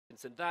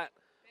participants in that.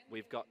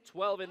 We've got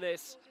 12 in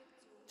this,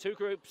 2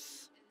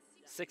 groups,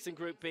 6 in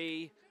Group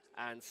B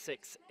and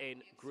 6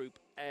 in Group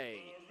A.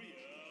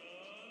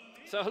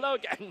 So hello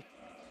again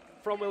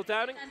from Will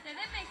Downing.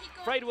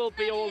 Afraid we'll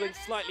be all in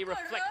slightly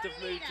reflective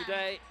mood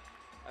today,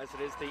 as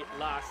it is the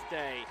last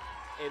day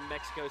in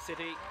Mexico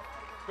City.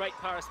 Great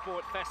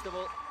Parasport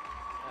Festival.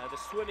 The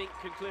swimming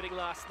concluding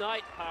last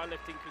night,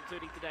 powerlifting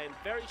concluding today, and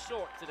very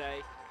short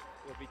today.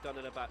 Will be done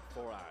in about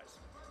 4 hours.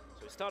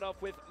 So we start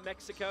off with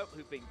Mexico,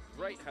 who've been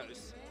great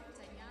hosts,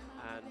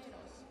 and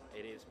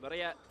it is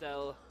Maria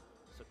del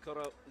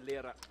Socorro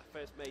Lira,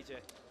 first major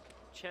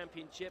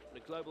championship on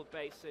a global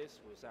basis,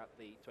 was at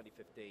the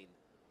 2015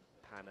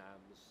 Pan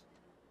Ams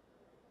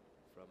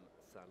from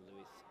San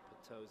Luis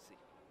Potosi.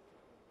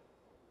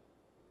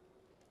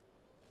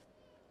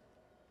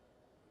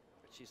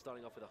 She's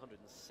starting off with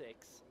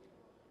 106.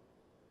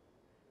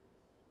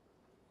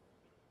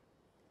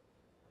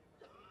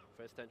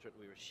 First entrant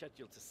we were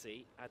scheduled to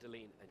see,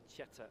 Adeline and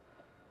Ancheta of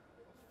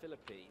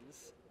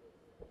Philippines.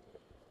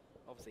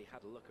 Obviously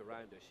had a look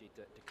around her. She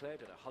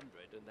declared at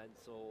 100 and then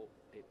saw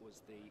it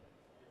was the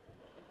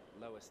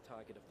lowest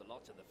target of the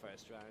lot in the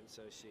first round,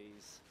 so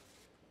she's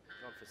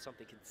gone for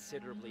something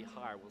considerably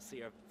higher. We'll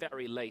see her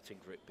very late in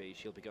Group B.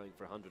 She'll be going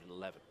for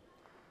 111.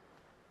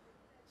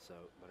 So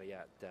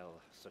Maria del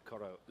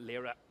Socorro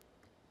Lira,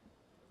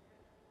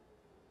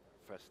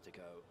 first to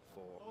go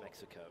for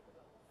Mexico.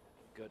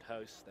 Good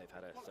hosts. They've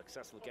had a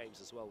successful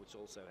games as well, which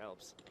also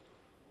helps.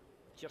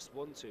 Just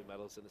won 2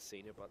 medals in the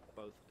senior, but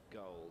both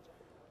gold.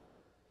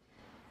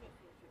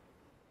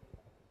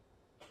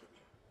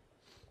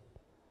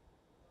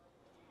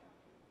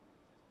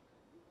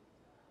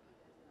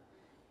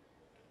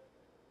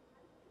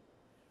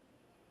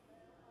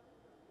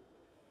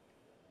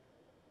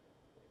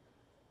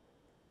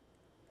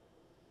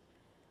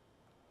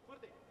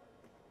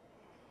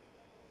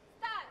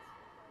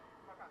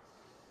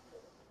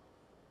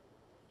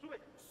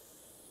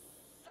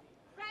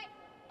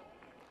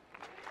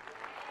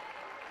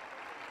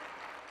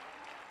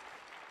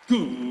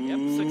 Yep,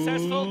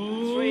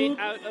 successful. 3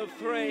 out of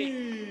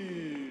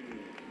 3.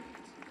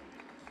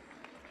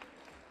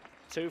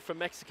 2 from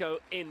Mexico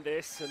in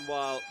this, and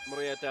while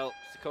Maria del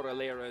Socorro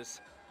Lira's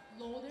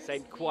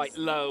aimed quite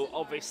low,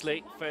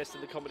 obviously, first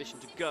in the competition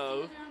to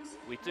go,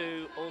 we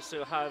do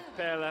also have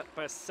Perla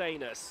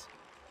Barcenas,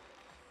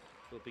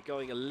 who'll be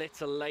going a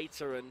little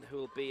later and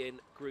who'll be in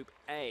Group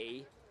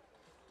A.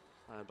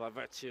 And by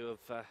virtue of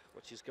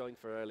what she's going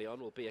for early on,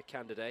 will be a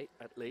candidate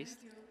at least.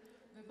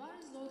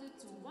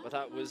 But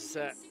that was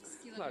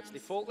largely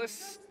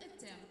faultless,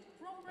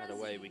 and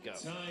away we go.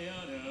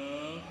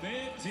 Tayana,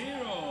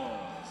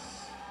 Medeiros.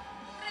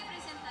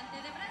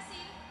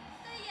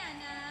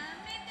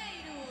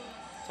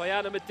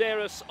 Tayana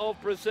Medeiros of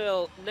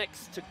Brazil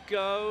next to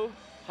go.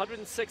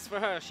 106 for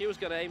her. She was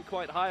going to aim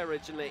quite high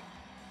originally,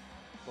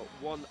 but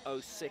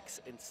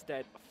 106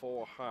 instead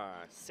for her.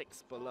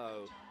 6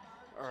 below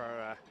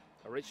her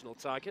original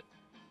target.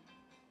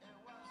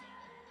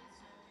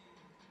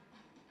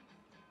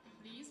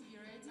 Please be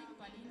ready,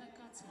 Polina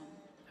Katsman.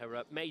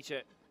 Her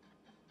major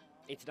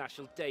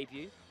international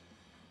debut,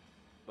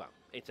 well,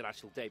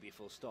 international debut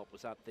full stop,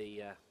 was at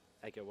the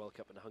EGO World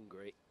Cup in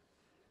Hungary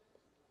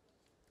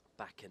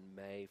back in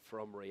May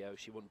from Rio.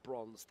 She won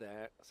bronze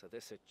there, so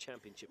this is her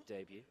championship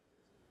debut.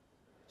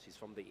 She's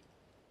from the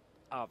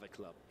Ava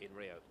Club in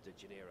Rio de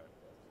Janeiro.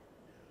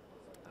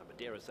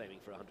 Medeiros aiming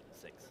for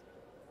 106.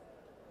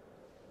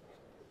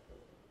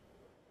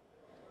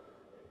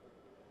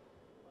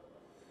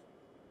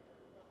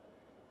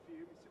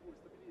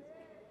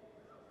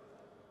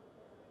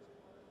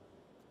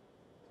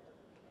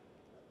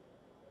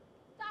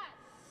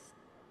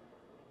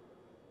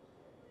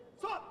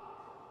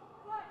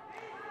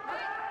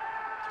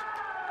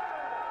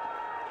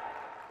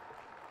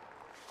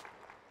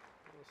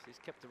 He's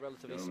kept it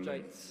relatively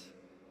straight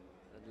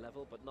and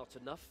level, but not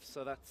enough,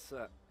 so that's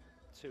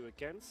 2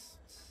 against.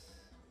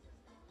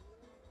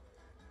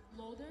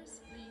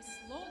 Loaders, please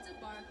load the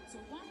bar to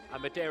 1.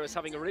 And Medeiros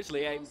having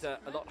originally aimed a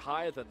lot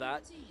higher than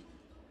that.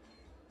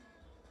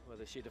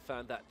 Whether she'd have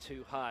found that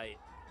too high,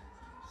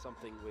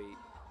 something we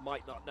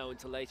might not know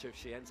until later if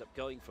she ends up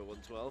going for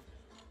 112,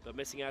 but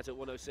missing out at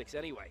 106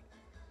 anyway.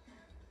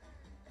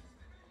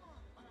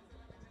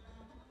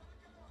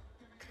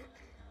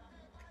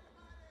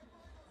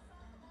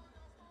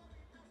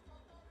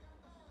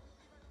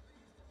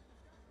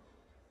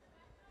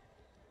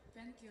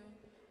 Thank you.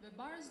 The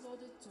bar is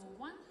loaded to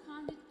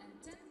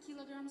 110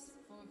 kilograms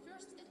for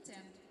first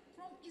attempt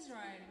from Israel.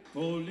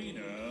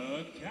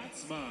 Polina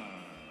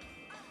Katsman.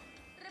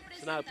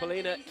 So now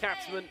Polina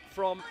Katsman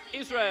from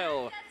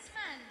Israel,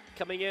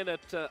 coming in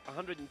at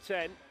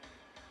 110.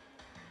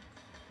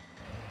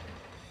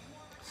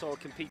 Saw her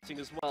competing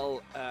as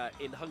well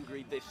in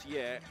Hungary this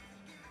year.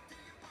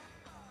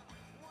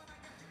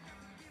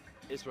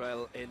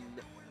 Israel, in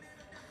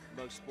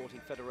most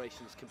sporting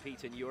federations,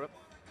 compete in Europe.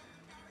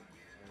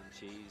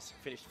 She's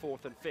finished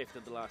 4th and 5th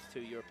in the last 2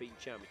 European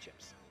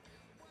Championships.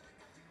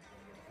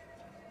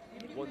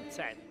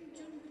 110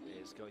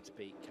 is going to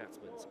be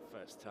Katsman's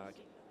first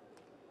target.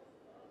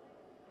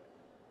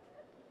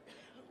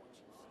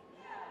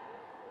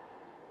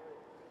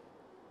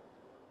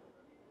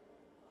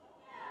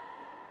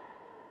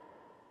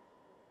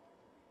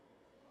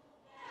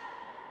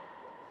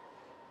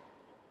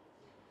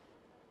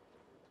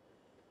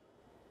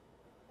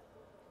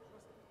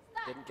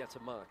 Didn't get a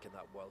mark in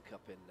that World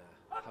Cup in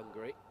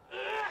Hungary.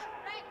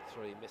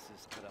 3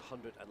 misses at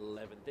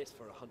 111. This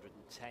for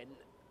 110.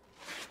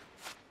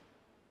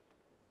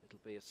 It'll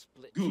be a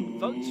split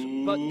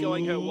vote, but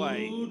going her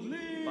way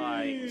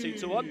by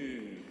 2-1.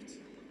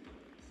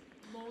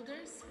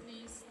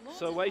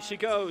 So away she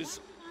goes.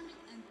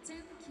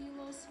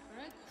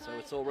 So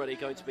it's already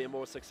going to be a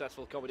more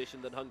successful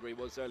competition than Hungary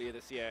was earlier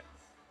this year.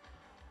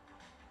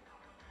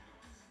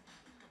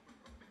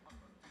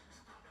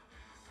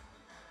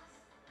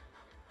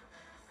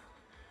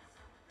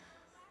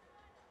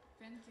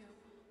 Thank you.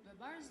 The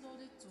bar is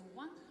loaded to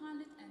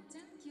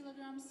 110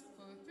 kilograms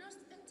for the first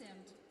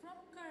attempt from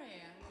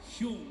Korea.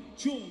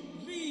 Hyunjung.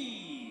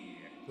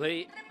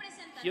 Lee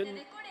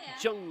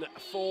Hyunjung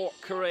for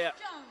Korea.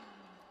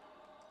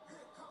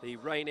 The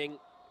reigning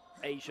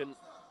Asian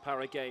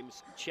Para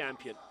Games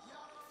champion.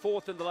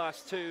 4th in the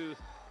last 2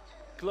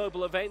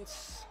 global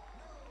events.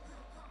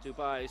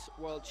 Dubai's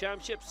World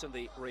Championships and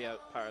the Rio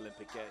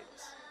Paralympic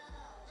Games.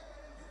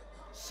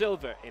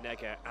 Silver in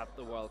Ege at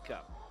the World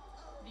Cup.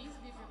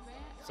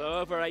 So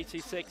over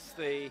 86,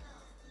 the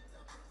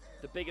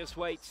biggest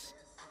weights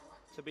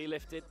to be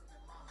lifted,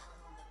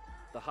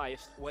 the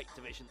highest weight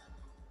division.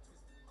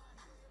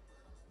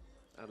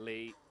 And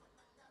Lee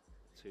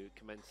to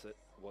commence at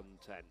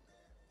 110.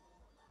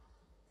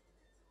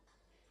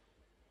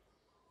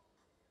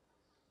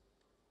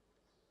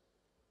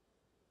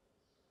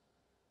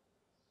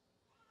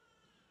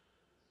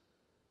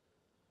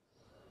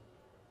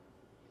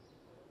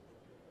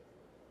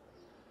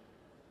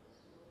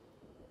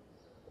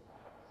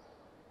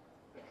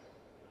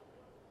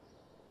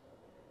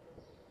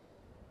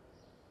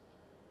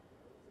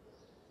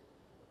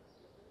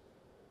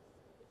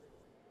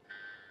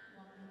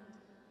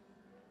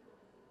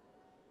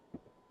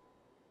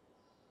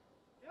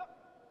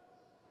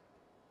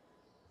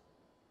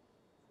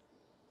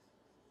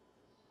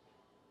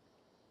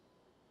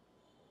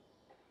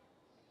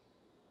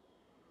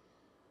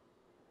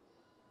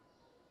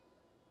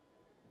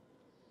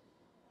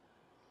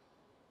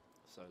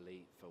 So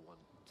Lee for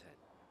 110.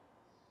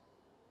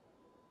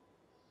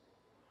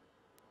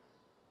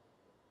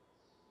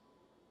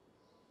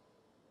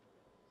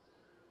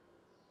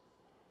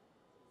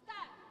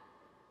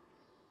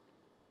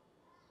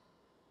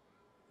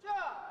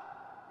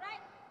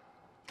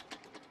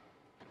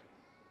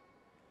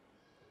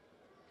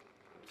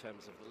 In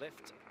terms of the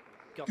lift,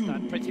 got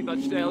that pretty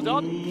much nailed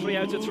on. 3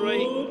 out of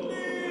 3.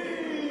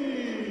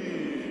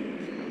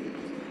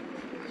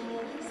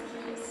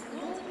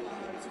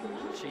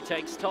 She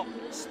takes top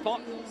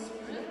spot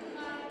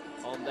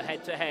on the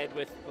head-to-head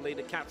with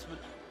Polina Katsman.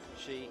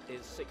 She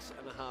is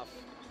 6.5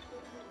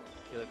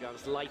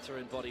 kilograms lighter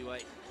in body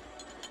weight.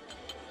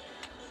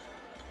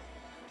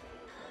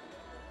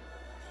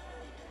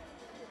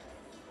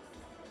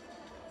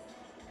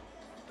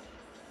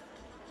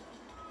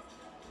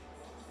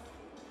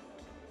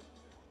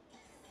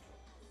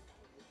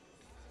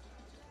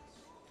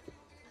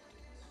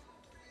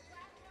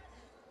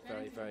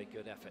 Very, very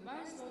good effort.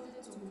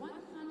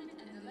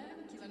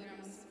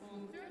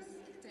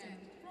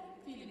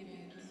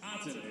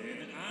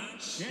 Adeline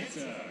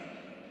Ancheta.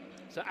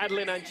 So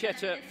Adeline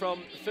Ancheta from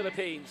the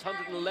Philippines,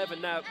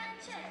 111 now.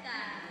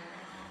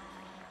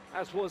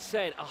 As was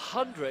said,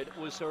 100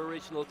 was her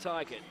original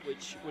target,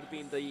 which would have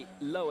been the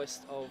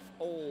lowest of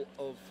all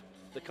of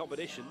the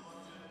competition.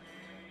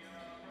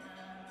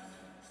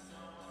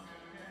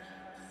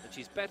 And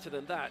she's better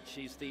than that.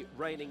 She's the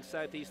reigning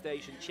Southeast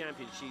Asian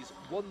champion. She's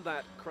won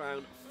that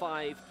crown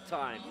 5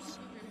 times.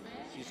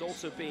 She's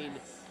also been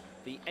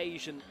the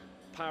Asian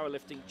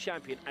powerlifting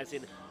champion, as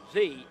in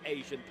the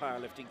Asian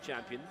powerlifting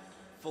champion,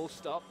 full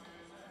stop.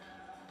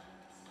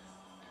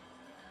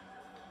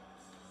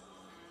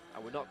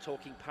 And we're not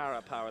talking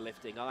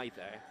para-powerlifting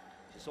either.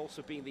 She's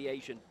also been the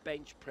Asian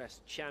bench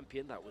press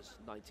champion, that was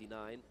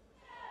 99.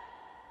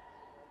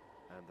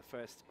 And the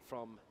first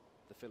from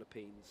the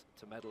Philippines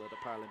to medal at the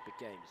Paralympic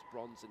Games.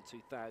 Bronze in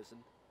 2000.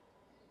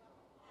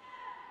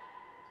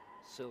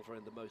 Silver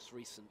in the most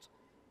recent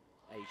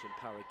Asian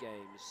Para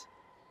Games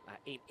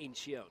in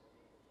Incheon.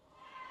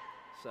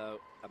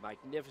 So a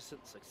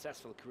magnificent,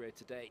 successful career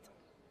to date.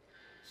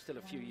 Still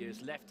a few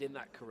years left in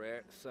that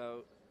career,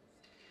 so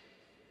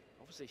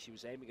obviously she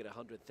was aiming at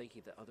 100,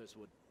 thinking that others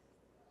would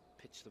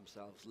pitch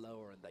themselves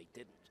lower, and they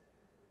didn't.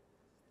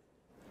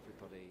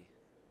 Everybody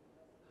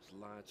has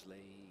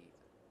largely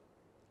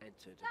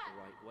entered at the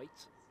right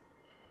weight.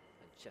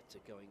 Ancheta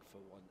going for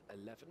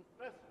 111.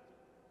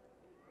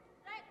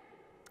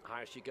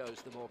 Higher she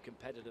goes, the more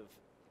competitive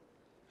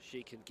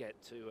she can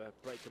get to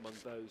break among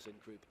those in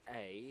Group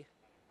A.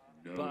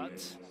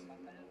 But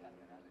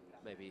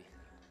maybe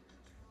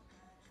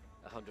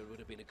 100 would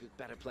have been a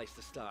better place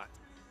to start.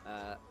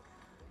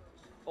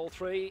 All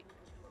 3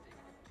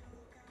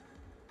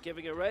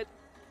 giving a red.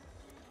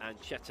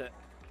 Ancheta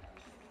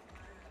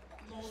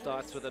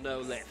starts with a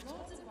no lift.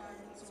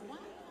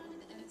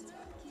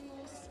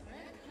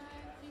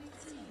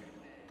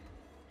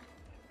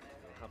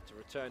 Have to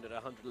return at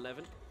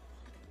 111.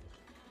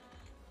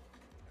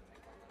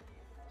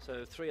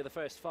 So 3 of the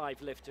first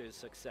 5 lifters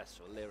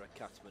successful, Lira,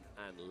 Katsman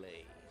and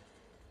Lee.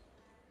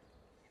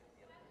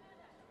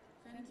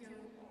 Thank you.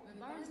 The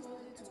bar is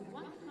loaded to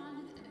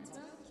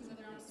 112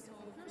 kilograms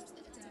for first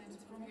attempt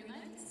from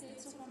United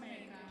States of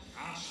America.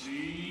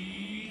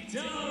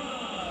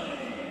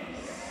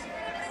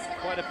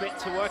 Quite a bit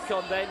to work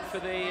on then for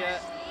the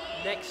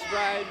next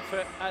round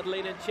for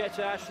Adeline and Ancheta.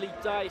 Ashley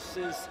Dyce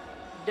is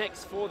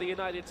next for the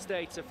United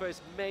States, her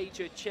first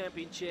major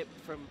championship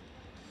from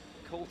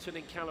Colton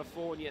in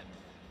California.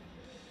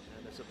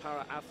 And as a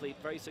para-athlete,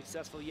 very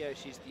successful year.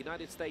 She's the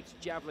United States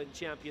javelin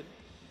champion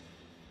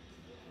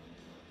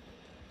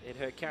in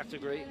her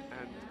category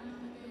and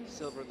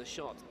silver in the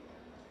shot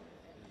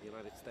in the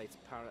United States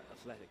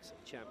Para-Athletics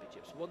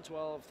Championships.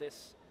 112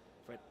 this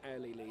for an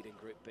early lead in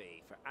Group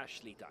B for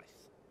Ashley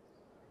Dyce.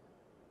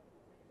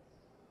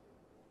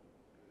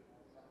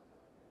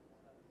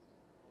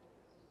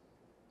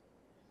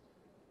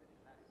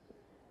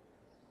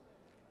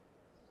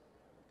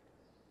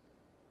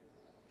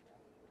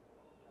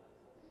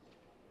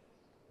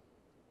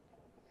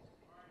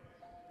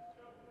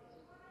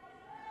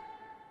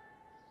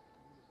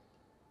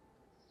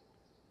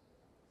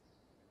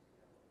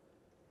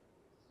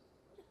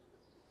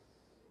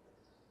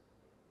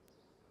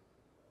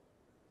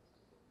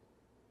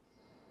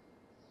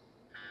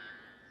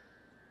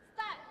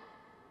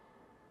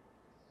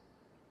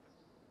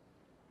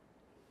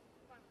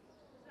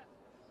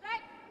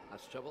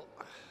 That's trouble.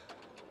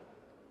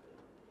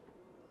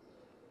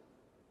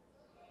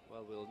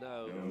 Well, we'll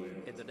know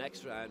in the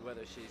next round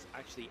whether she's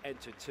actually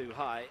entered too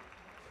high.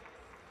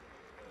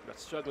 But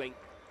struggling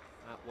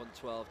at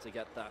 112 to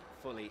get that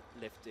fully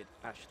lifted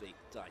Ashley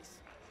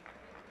Dyce.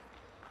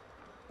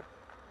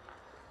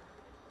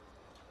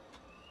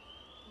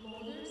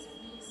 Loaders,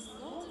 please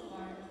load the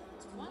bar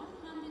to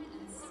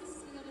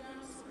 106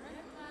 kilograms,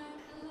 reptile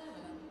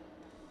 11.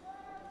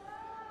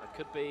 That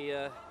could be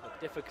a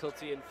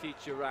difficulty in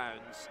future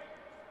rounds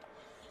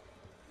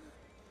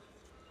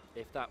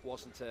if that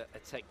wasn't a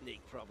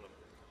technique problem.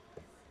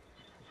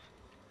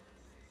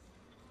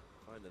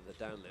 Finding the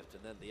downlift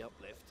and then the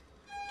uplift.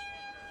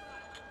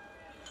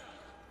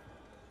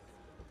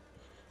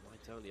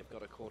 Might only have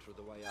got a quarter of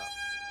the way up.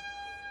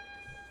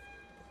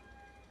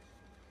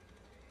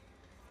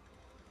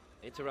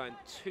 Into round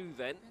 2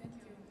 then. Thank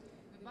you.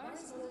 The bar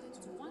is loaded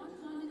to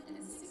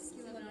 106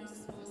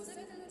 kilograms for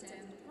second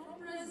attempt from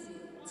Brazil.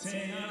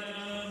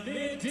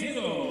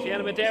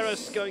 Tayana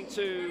Medeiros going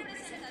to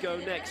go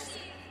next,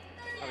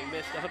 having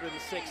missed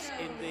 106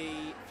 in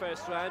the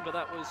first round, but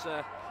that was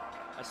a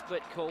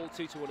split call,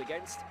 2-1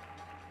 against.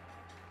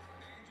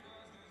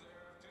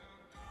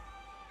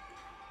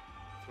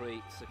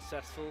 3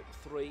 successful,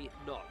 3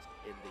 not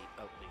in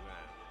the opening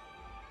round.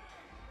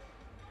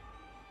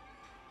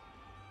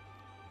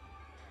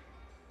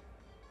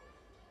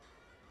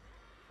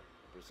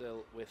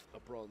 Brazil with a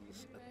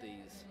bronze at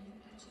these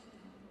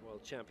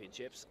World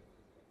Championships.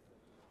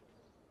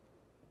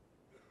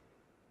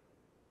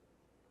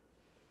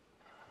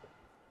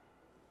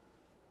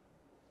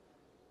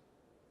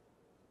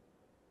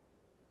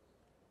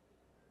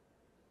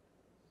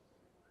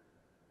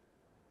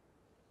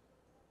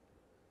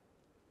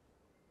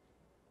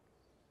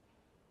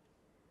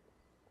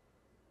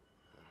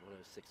 And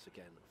 106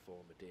 again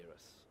for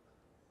Medeiros.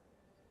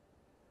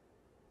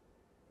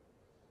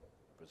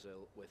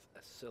 Brazil with a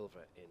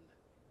silver in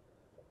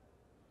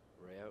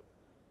Rio.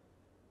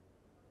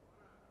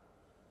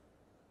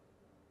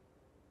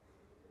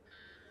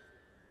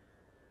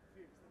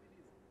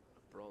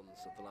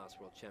 Bronze at the last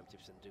World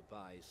Championships in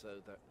Dubai,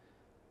 so they're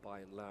by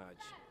and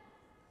large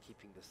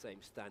keeping the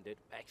same standard.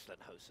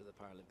 Excellent host of the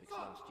Paralympics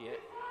last year.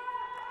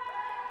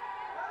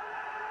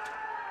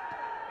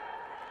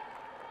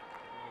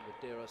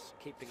 Medeiros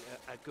keeping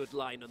a good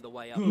line on the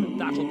way up, and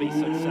that'll be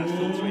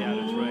successful, 3 out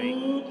of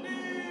 3.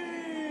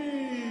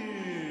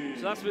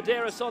 So that's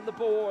Medeiros on the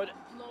board,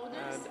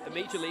 and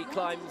immediately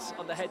climbs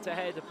on the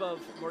head-to-head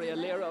above Maria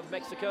Lira of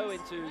Mexico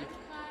into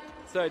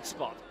 3rd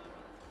spot.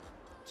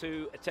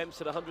 2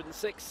 attempts at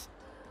 106,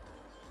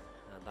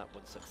 and that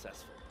one's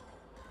successful.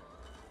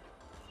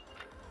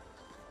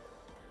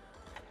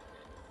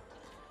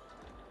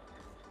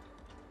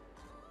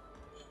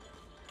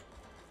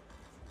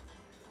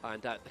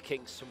 Ironed out the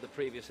kinks from the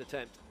previous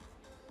attempt.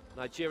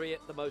 Nigeria,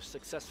 the most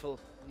successful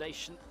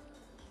nation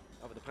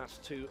over the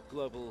past 2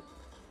 global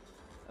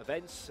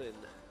events in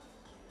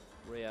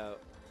Rio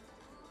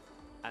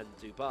and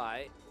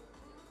Dubai.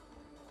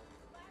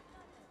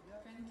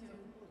 Thank you.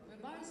 The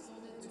bar is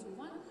loaded to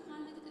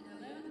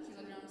 111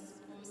 kilograms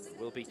for second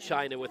Will be attempt.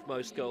 China with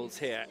most golds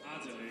here,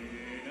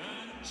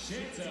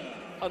 Ancheta.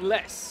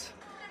 unless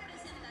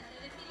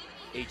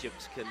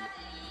Egypt can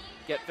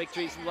get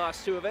victories in the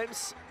last 2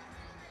 events.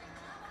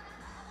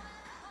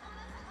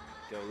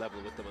 Go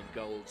level with them on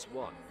golds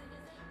 1.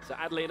 So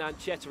Adeline and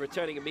Ancheta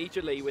returning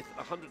immediately with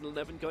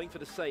 111, going for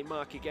the same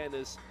mark again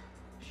as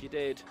she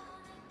did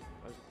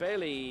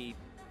barely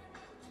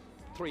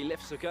 3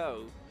 lifts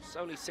ago. It's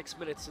only 6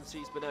 minutes since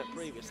she's been out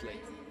previously.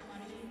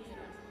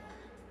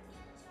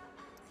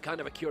 Kind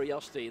of a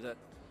curiosity that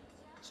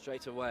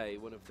Straight away,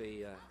 one of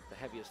the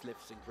heaviest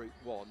lifts in Group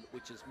 1,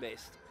 which is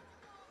missed,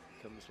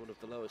 comes one of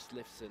the lowest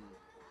lifts in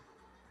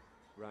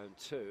round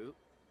 2.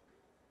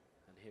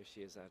 And here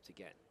she is out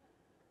again.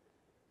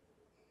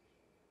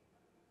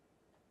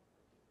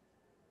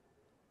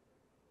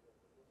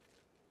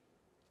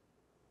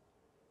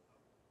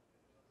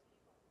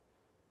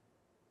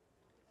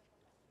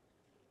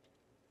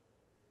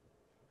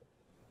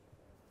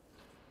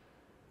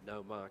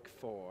 No mark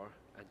for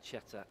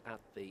Ancheta at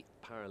the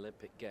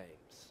Paralympic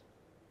Games.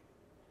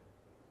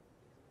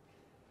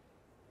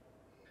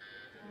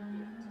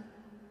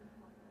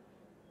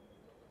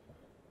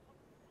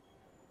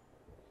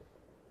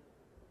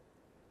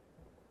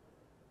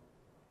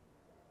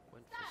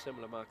 Went for a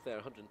similar mark there,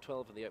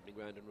 112 in the opening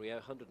round in Rio,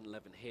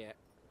 111 here.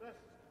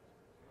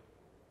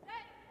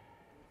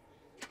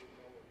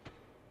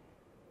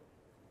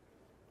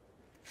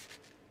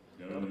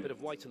 Got a bit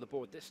of white on the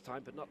board this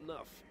time, but not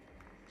enough.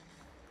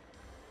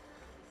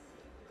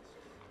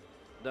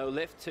 No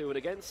lift, 2 and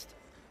against.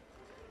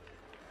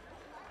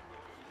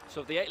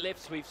 So of the 8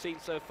 lifts we've seen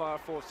so far,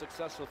 4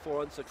 successful,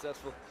 4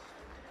 unsuccessful.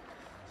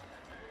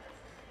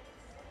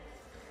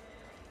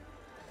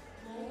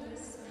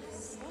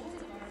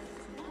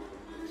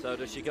 So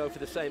does she go for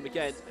the same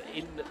again?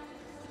 In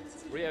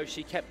Rio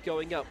she kept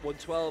going up,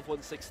 112,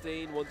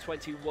 116,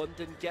 121,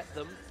 didn't get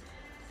them.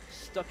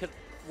 Stuck at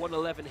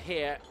 111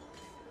 here.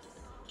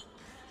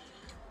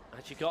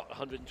 And she got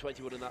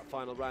 121 in that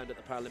final round at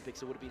the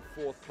Paralympics. It would have been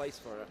 4th place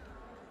for her.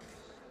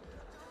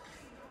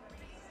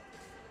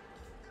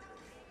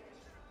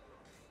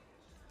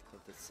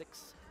 Of the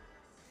 6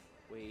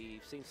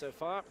 we've seen so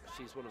far,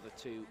 she's one of the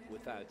 2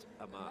 without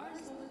a mark.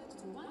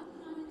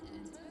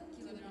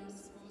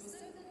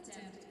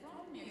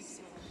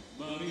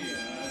 Maria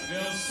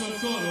del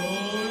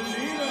Socorro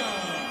Lira.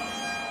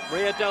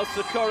 Maria del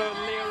Socorro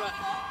Lira.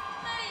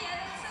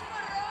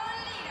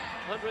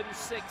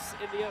 106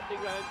 in the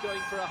opening round,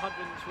 going for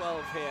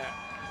 112 here.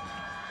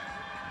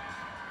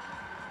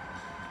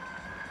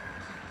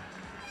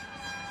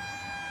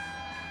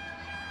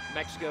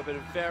 Mexico have been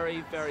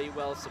very, very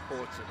well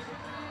supported.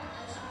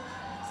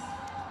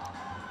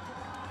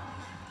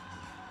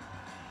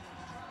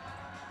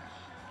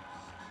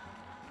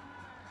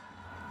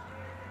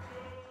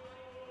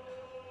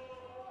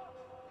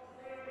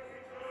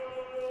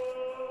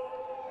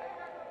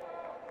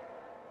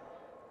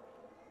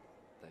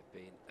 They've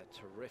been a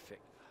terrific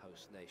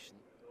host nation.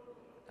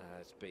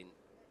 It's been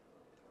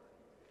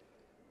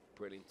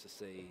brilliant to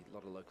see a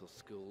lot of local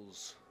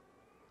schools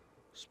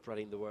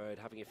spreading the word,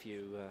 having a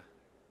few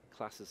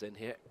classes in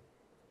here.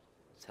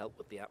 It's helped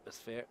with the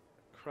atmosphere.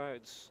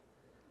 Crowds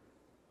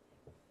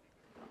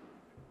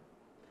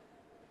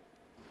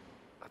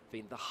have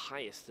been the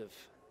highest of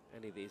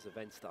any of these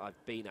events that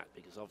I've been at,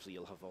 because obviously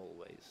you'll have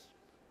always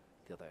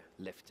the other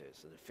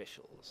lifters and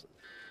officials and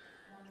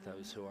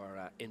those who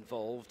are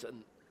involved,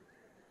 and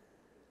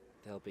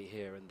they'll be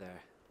here in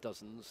their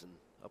dozens and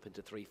up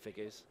into 3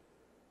 figures.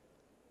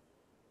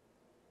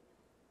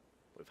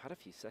 We've had a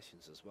few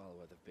sessions as well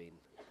where they've been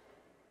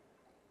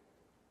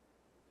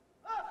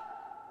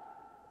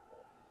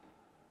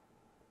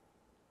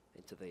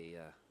into the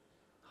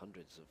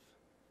hundreds of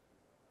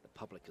the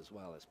public as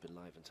well. It's been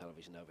live on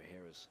television over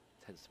here, as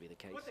tends to be the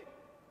case.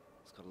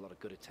 It's got a lot of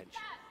good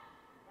attention.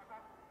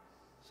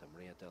 So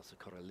Maria del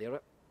Socorro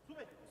Lira,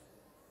 aiming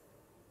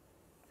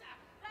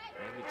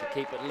to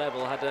keep it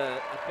level, had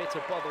a bit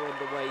of bother on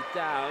the way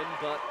down,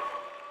 but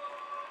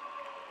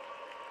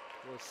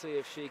we'll see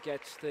if she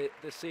gets the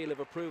seal of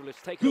approval.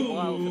 It's taken a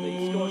while for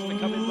the scores to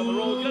come in, but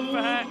they're all good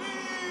for her.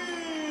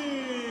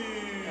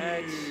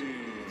 It's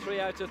 3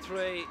 out of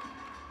 3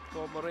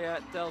 for Maria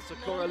del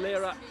Socorro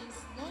Lira.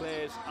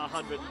 Clears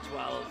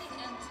 112.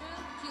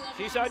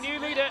 She's our new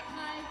leader.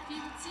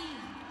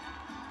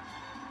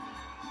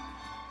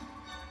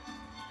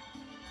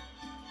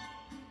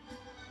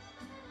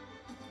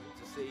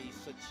 To see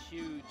such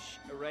huge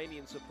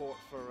Iranian support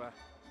for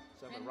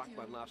Xuemei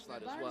Rahman last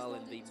night as well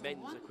in the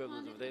men's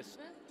equivalent of this.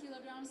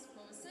 Kilograms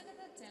for 2nd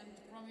attempt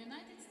from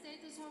United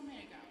States of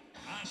America.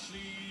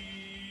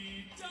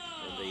 Ashley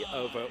In the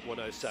over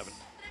 107.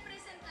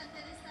 Representante de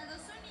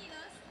Estados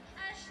Unidos,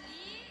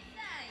 Ashley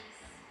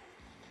Dyce.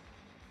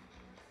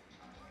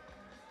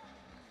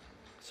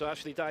 So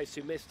Ashley Dyce,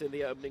 who missed in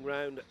the opening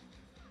round,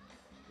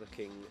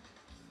 looking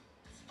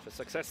for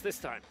success this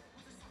time.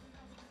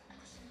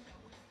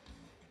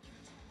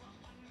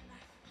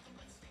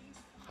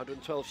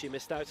 112 she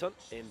missed out on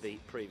in the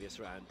previous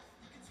round.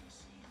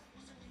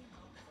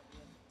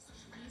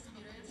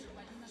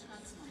 Polina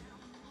Katsman.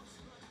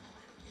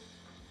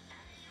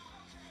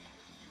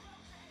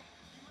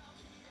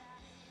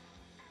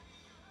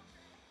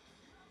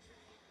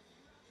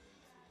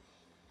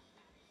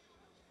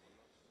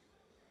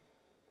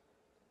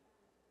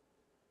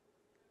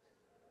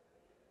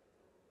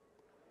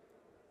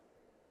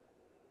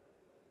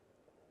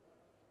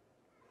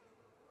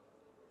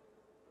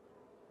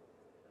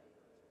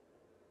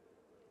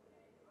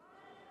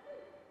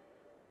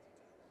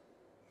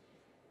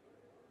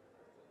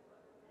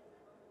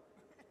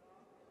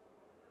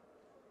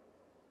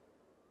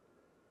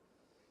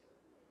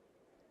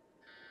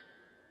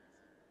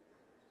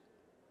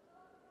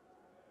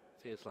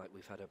 Feels like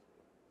we've had a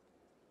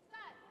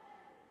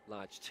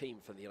large team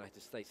from the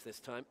United States this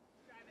time.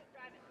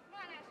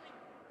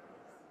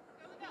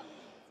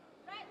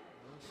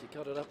 She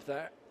got it up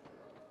there,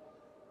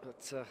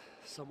 but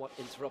somewhat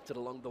interrupted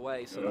along the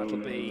way, so that'll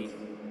be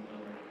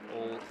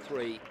all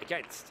three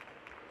against.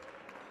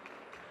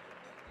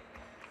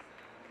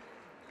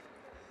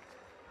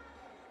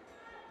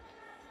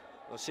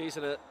 Well, she's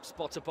in a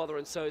spot to bother,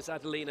 and so is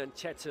Adeline and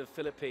Ancheta of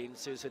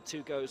Philippines, who's had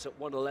 2 goes at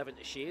 1:11.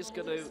 She is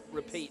going to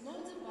repeat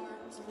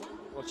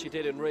what she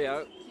did in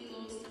Rio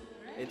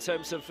in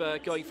terms of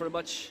going for a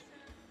much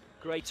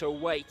greater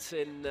weight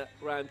in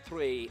round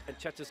 3.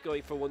 Ancheta's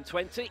going for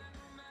 120.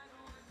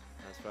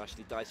 As for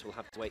Ashley Dyce, we'll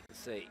have to wait and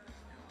see.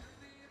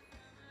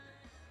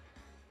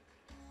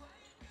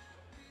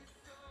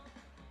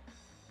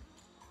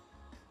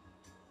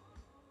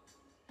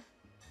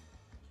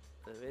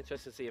 It'll be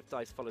interesting to see if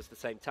Dyce follows the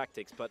same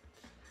tactics, but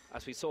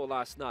as we saw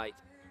last night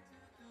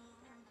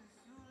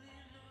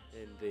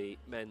in the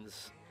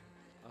men's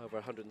over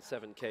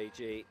 107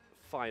 kg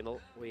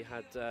final, we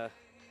had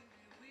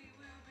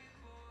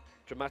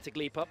dramatic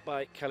leap up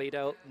by Khalid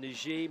El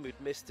Najim, who'd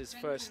missed his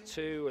first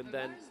 2, and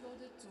then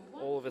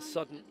all of a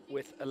sudden,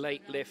 with a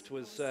late lift,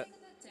 was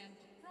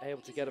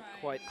able to get up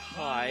quite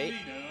high.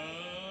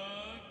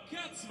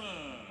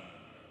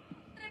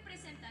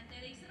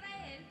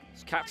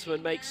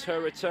 Katsman makes her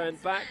return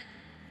back.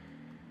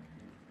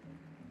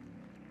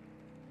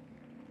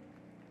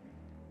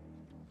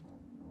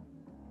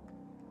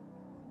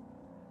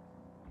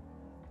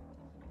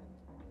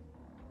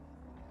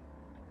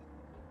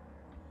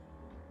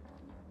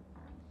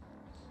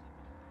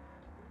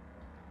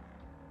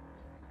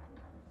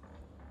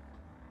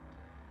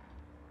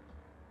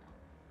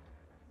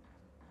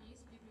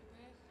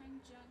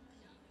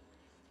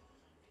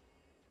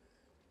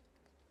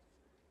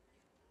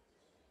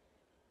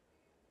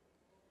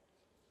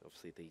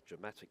 Obviously the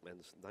dramatic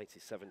men's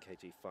 97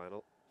 kg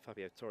final.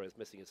 Fabio Torres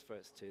missing his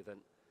first 2, then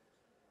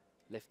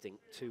lifting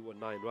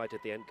 2:19 right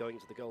at the end, going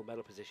to the gold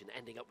medal position,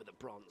 ending up with a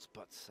bronze,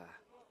 but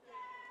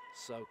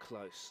so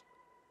close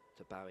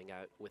to bowing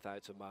out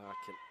without a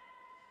mark and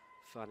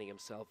finding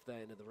himself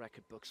then in the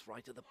record books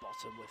right at the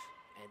bottom with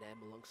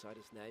NM alongside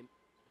his name.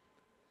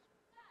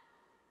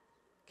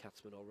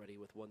 Katsman already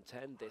with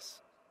 110,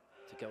 this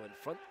to go in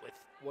front with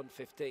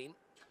 115.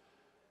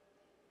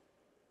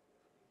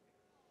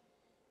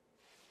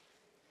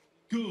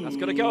 That's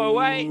going to go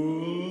away.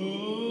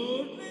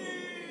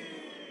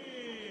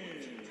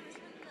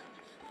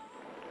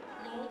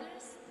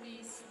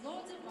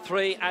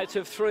 3 out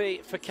of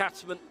 3 for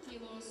Katsman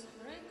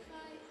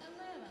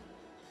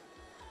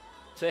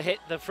to hit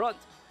the front.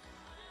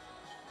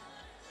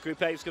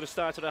 Group A is going to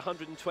start at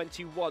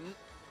 121.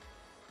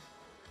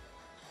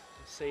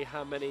 Let's see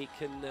how many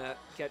can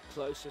get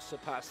close or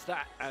surpass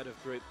that out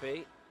of Group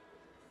B.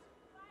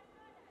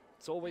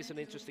 It's always an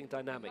interesting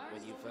dynamic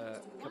when you've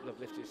a couple of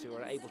lifters who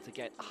are able to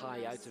get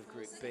high out of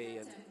Group B,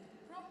 and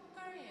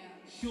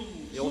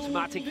the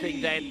automatic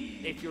thing then,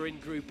 if you're in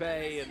Group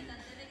A and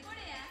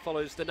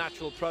follows the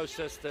natural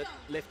process that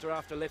lifter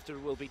after lifter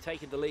will be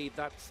taking the lead,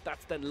 that's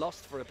then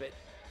lost for a bit.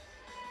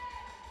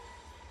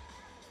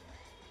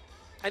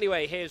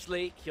 Anyway, here's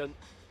Lee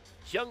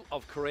Hyunjung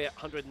of Korea,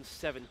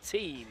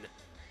 117.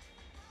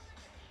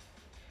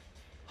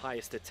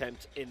 Highest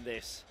attempt in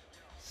this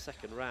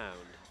second round.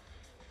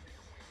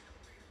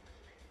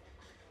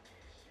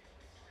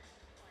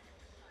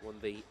 Won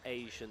the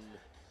Asian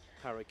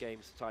Para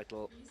Games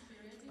title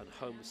on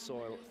home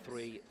soil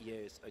 3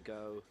 years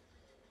ago.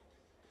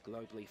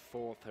 Globally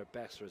 4th, her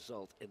best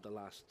result in the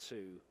last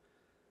 2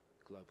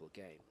 global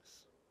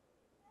games.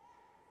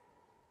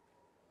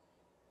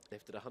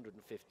 Lifted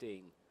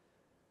 115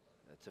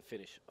 to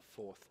finish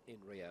 4th in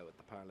Rio at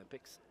the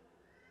Paralympics.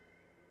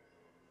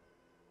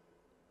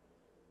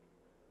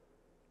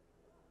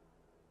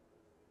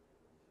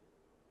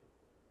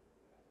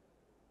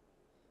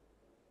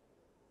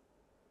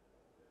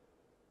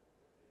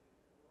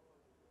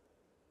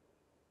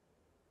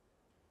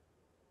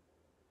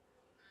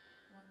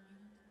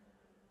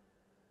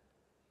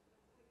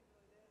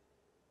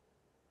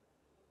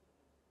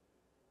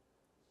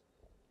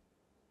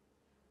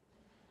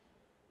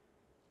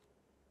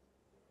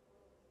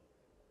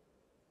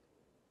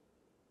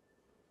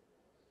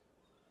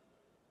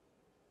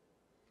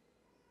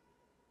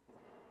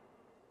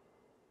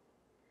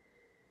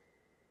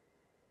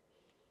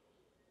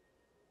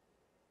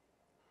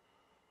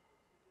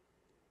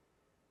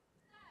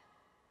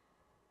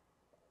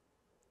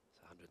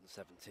 It's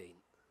 117.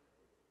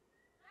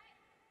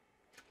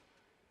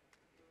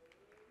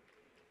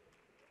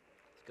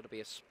 It's going to be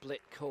a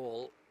split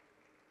call,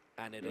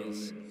 and it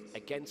is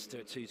against her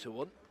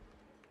 2-1.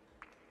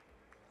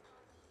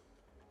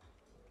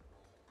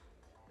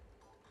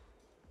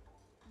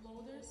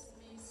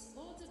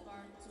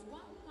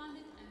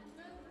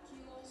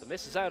 So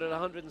misses out at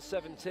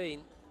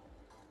 117.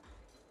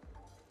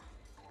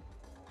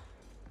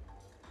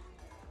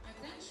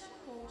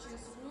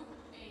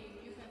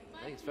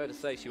 I think it's fair to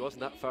say she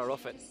wasn't that far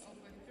off it.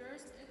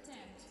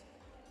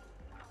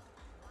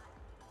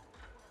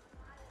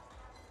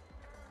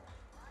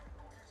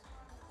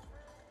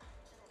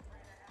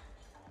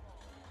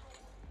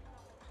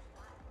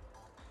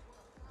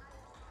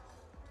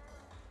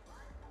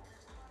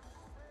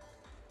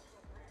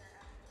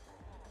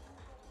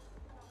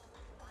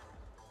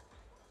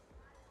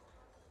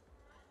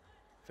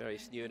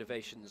 Various new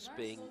innovations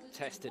being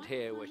tested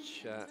here,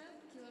 which I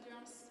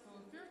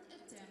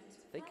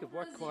think have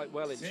worked quite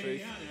well in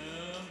truth.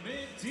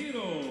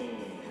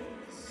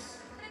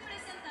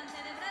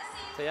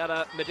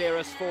 Tayana,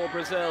 Medeiros for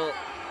Brazil,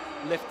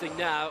 lifting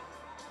now.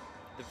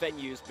 The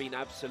venue's been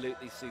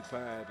absolutely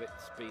superb.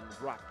 It's been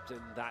wrapped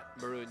in that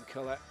maroon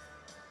colour.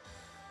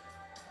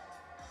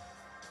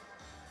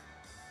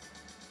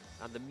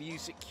 And the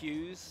music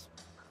cues.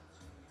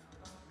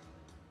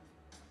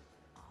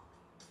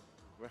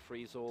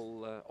 Referees,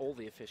 all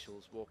the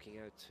officials walking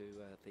out to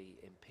the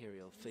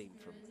Imperial theme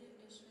from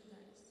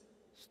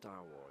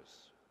Star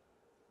Wars,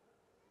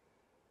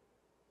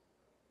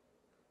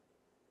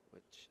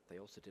 which they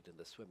also did in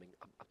the swimming.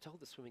 I'm told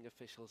the swimming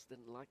officials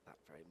didn't like that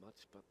very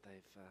much, but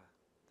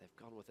they've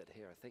gone with it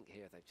here. I think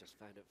here they've just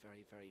found it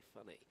very, very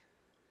funny.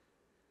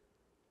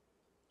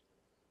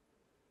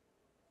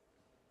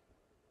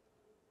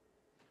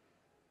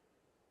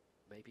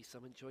 Maybe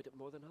some enjoyed it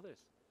more than others.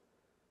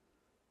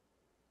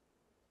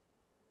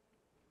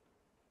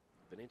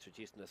 Been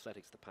introduced in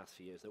athletics the past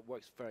few years. It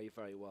works very,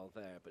 very well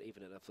there, but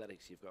even in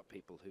athletics you've got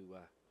people who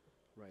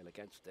rail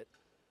against it.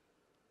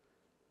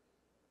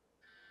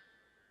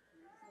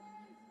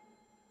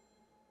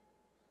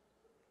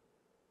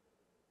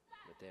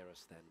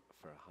 Medeiros then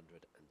for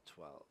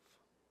 112.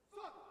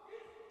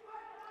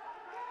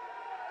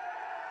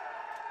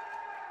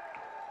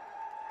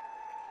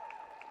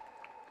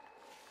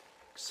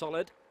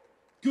 Solid.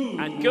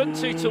 And good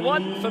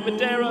 2-1 for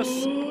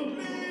Medeiros.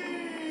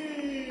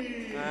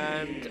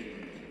 And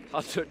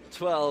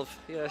 112.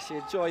 Yeah, she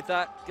enjoyed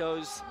that.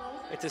 Goes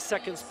into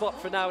second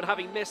spot for now, and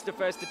having missed the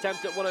first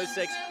attempt at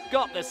 106,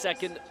 got the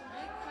second,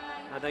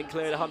 and then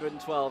cleared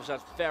 112. So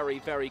that's very,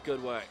 very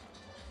good work.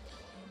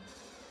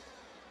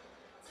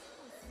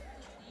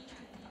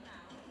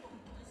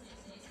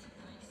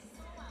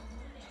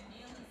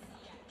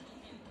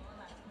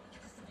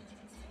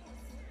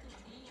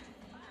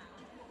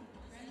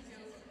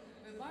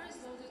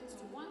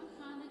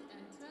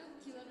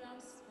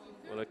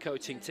 Well, her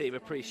coaching team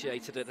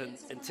appreciated it and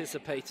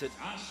anticipated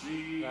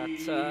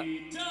that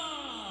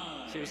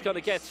she was going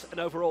to get an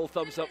overall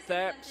thumbs up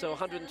there. So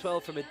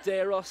 112 for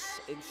Medeiros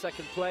in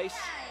second place.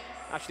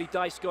 Ashley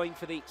Dyce going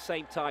for the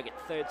same target,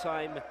 third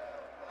time.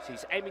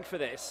 She's aiming for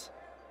this.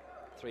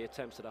 3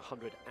 attempts at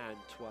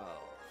 112.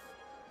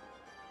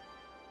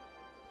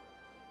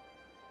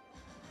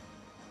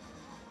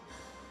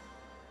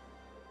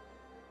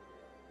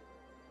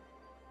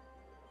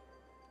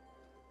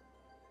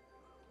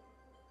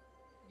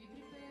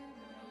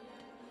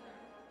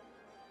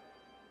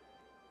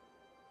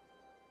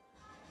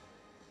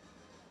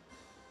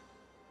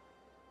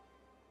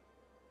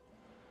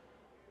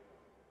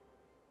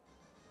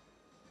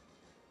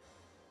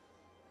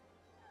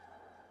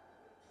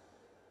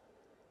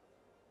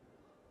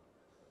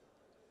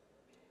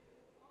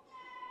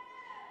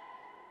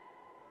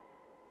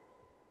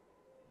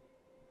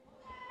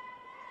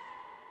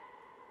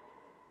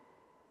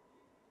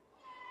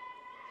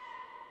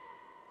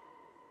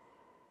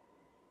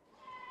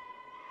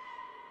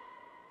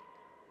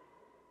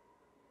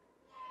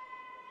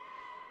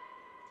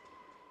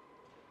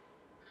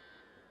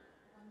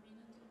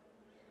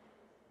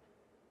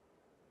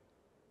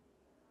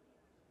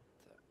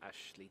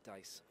 Ashley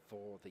Dyce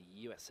for the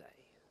USA.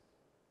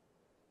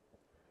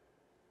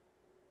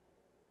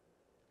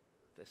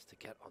 This to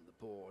get on the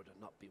board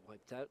and not be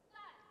wiped out.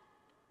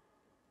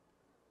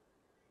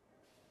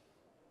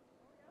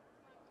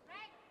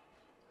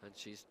 And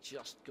she's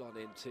just gone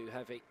in too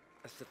heavy.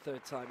 That's the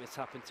third time it's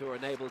happened to her,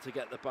 unable to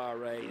get the bar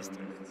raised.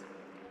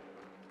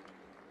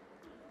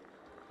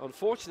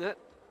 Unfortunate.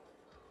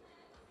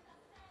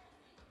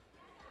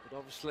 But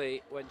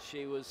obviously when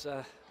she was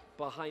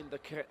behind the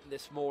curtain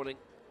this morning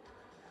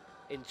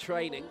in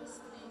training,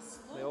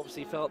 they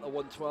obviously felt that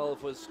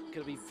 112 was going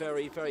to be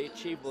very, very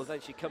achievable. Then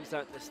she comes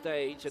out to the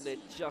stage and it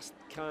just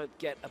can't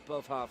get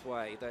above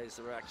halfway. There's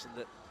the reaction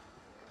that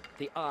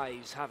the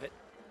eyes have it.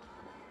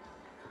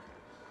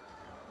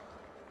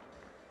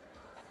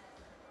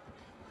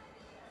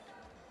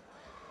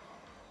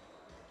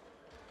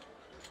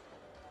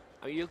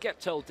 I mean, you'll get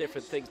told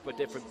different things by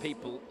different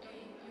people,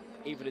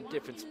 even in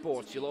different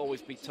sports. You'll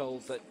always be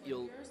told that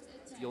you'll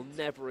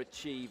never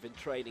achieve in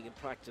training and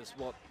practice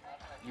what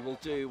you will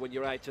do when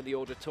you're out in the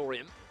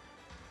auditorium.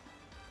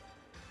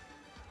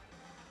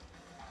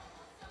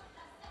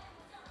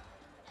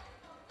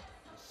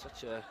 It's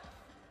such a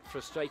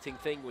frustrating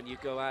thing when you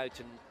go out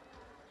and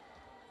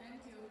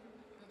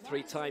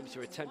 3 times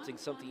you're attempting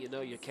something you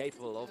know you're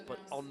capable of, but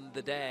on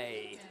the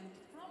day,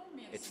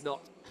 it's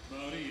not.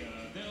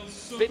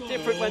 A bit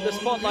different when the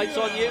spotlight's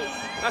on you.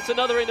 That's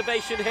another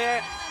innovation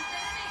here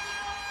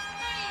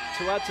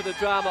to add to the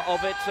drama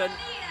of it and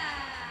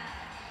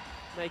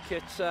make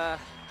it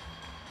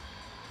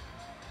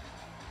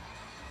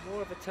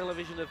more of a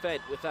television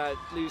event without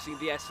losing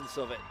the essence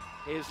of it.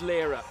 Here's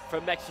Lira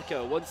from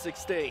Mexico,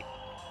 116.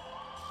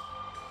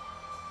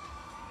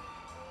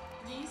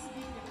 Please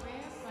be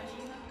prepared,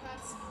 Polina,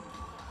 Katsman.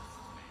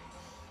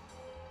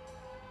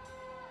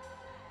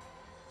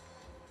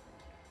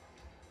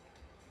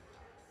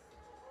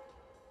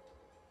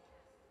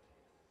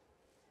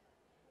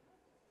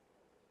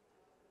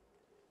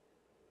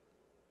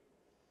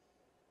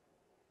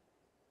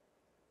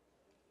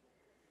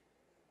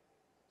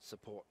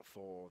 support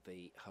for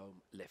the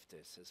home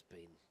lifters has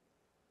been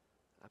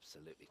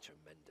absolutely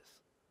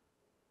tremendous.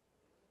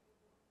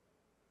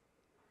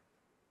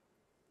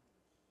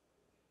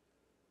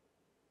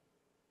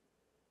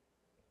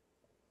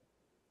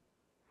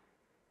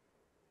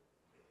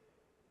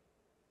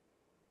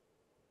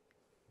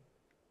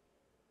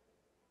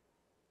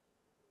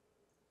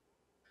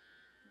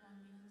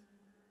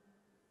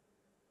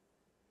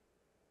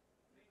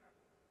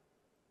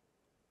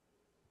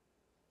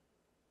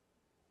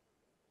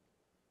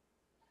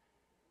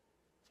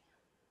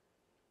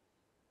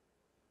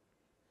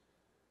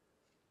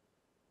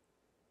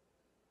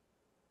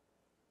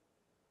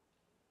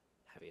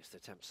 Heaviest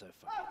attempt so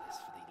far is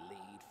for the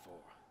lead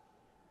for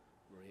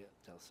Maria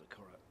del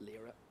Socorro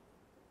Lira.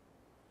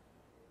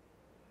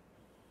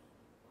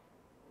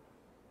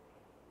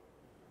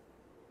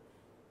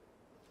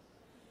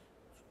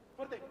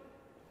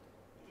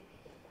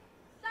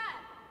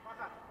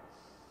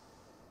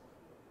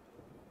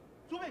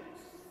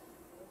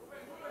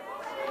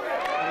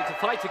 Having to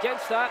fight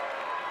against that.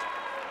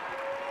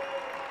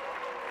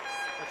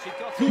 But she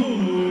got it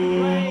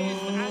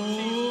raised and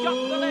she's got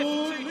the lift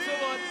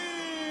 2-1.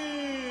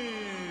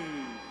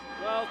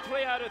 Well,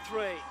 3 out of 3.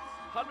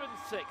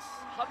 106,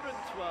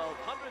 112,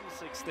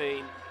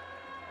 116.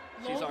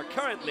 She's our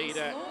current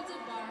leader,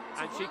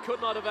 and she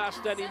could not have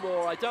asked any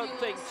more. I don't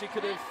think she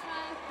could have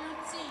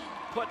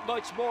put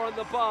much more on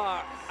the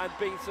bar and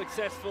been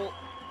successful.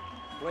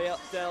 Maria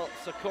del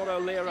Socorro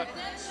Lira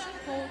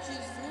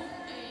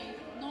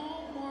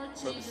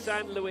from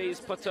San Luis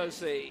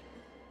Potosi,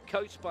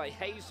 coached by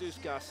Jesus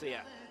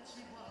Garcia.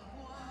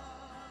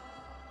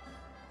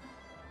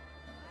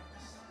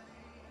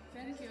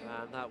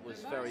 And that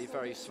was very,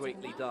 very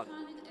sweetly done.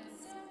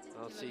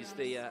 Well, she's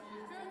the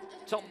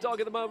top dog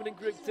at the moment in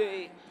Group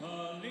D.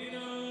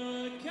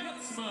 Polina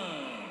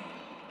Katsman.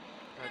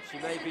 And she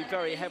may be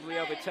very heavily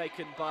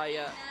overtaken by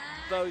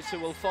those who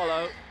will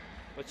follow,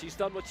 but she's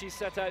done what she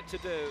set out to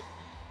do.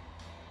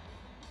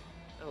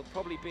 It'll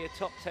probably be a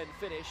top 10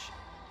 finish.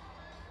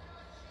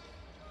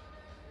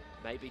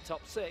 Maybe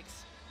top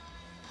 6.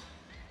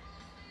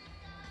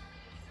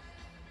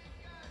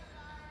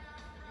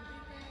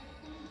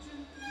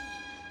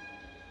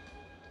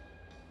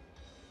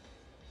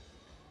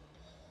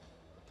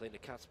 Polina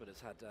Katsman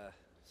has had a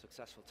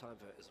successful time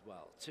for it as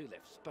well. 2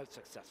 lifts, both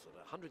successful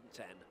at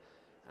 110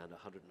 and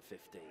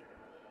 115.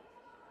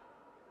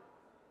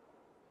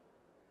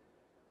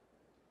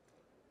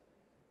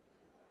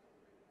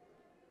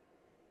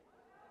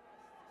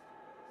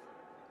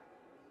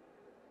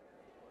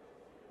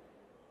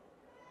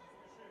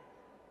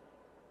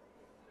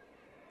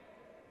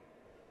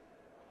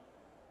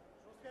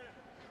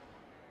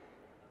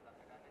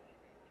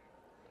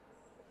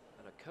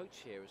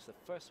 Coach here is the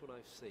first one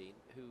I've seen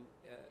who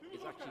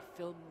is actually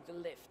filming the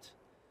lift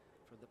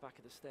from the back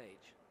of the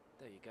stage.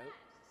 There you go.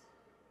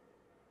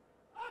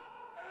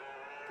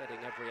 Getting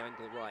every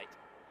angle right.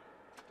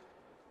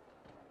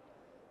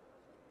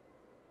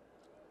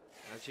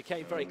 And she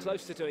came very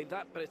close to doing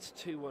that, but it's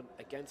 2-1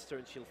 against her,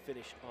 and she'll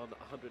finish on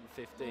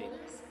 115.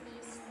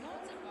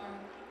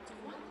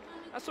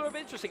 That's sort of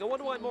interesting. I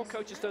wonder why more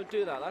coaches don't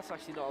do that. That's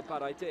actually not a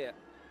bad idea.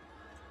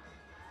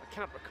 I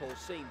can't recall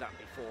seeing that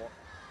before.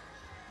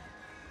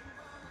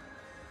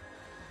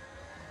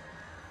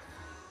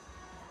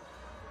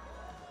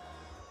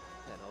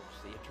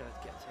 You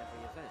can't get to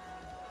every event.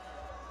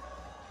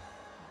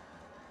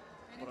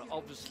 But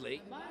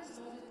obviously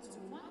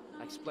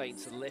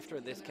explains to the lifter,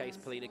 in this case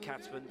Polina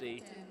Katsman,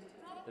 the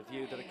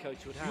view that a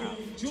coach would have.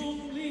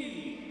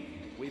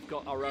 We've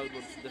got our own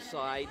one from the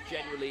side.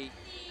 Generally,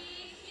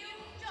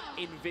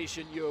 in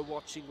vision, you're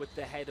watching with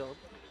the head on.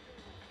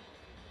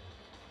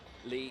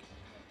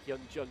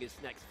 Hyunjung is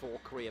next for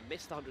Korea.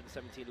 Missed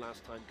 117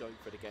 last time, going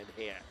for it again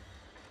here.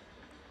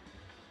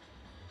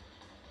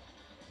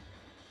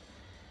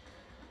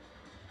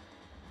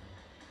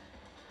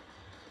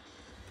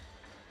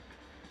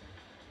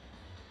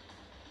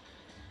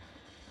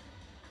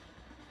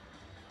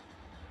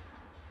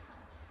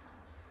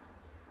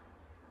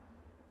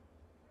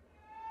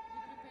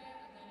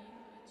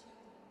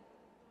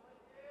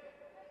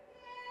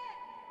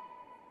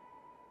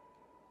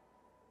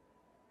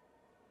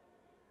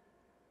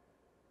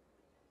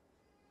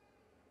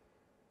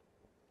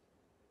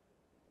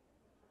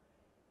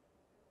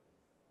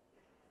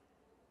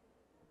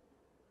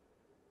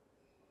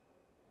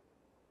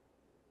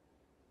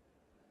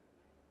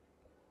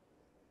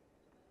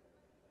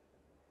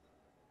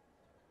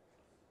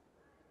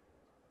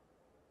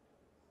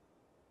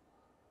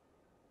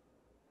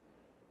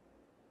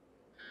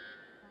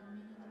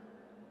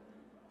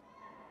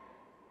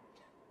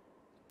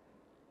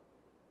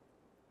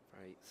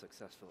 Very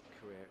successful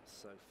career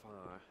so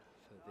far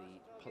for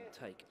the punt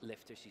take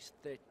lifter. She's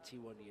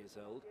 31 years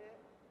old.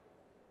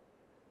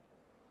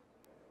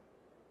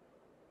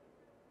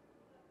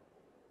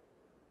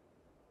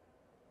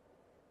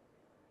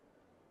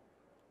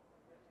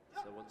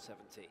 So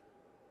 170.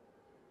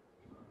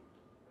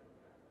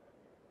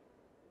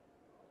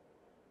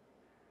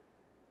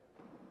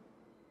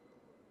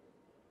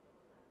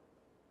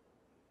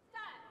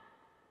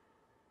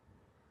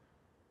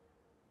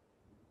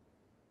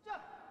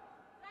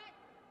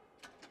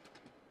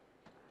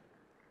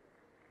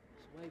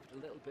 wavered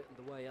a little bit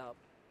on the way up.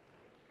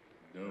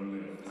 No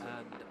lift.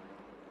 And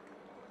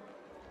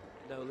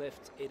no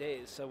lift it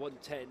is, so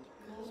 110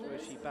 is where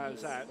she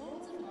bows out.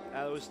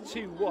 There was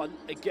 2-1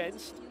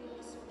 against,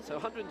 so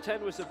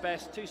 110 was the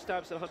best, 2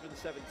 stabs at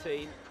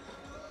 117.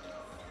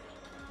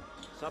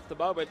 So at the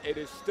moment it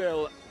is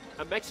still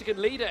a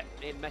Mexican leader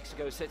in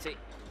Mexico City.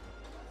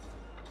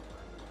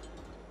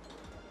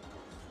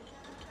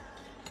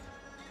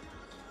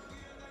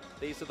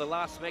 These are the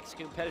last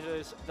Mexican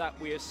competitors that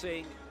we are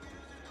seeing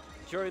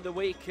during the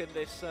week in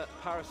this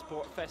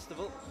Parasport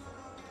Festival.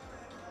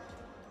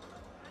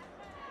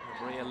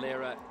 Maria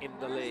Lira in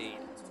the lead,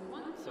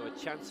 so a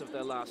chance of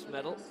their last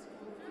medal.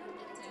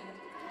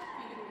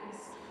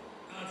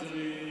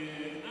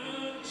 Adeline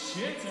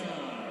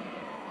Ancheta.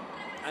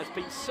 It's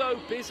been so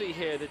busy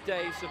here, the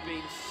days have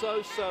been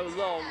so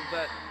long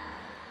that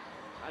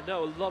I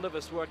know a lot of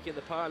us working in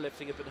the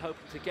powerlifting have been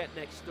hoping to get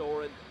next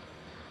door and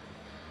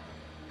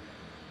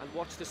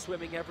watch the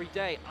swimming every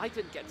day. I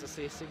didn't get to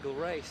see a single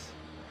race.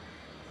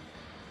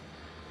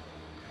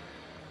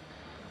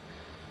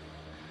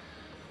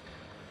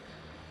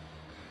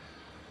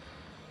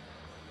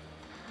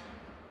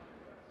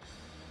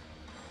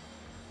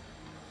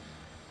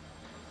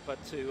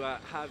 But to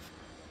have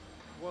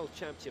World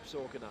Championships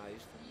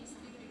organised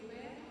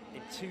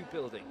in 2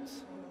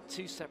 buildings,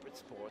 2 separate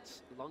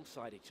sports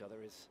alongside each other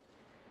is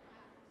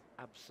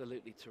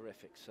absolutely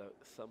terrific. So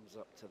thumbs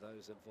up to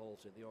those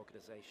involved in the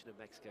organisation of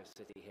Mexico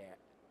City here.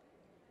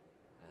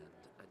 And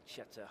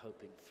Ancheta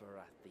hoping for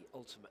the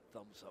ultimate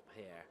thumbs up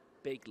here.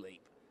 Big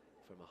leap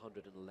from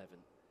 111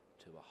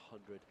 to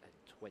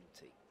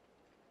 120.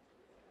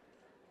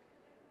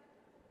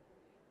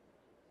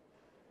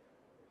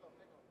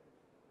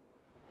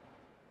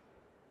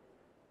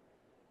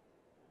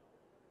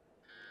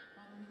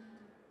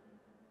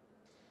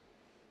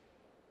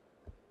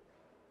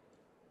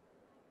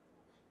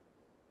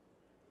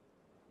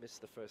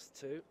 Missed the first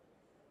 2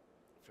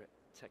 for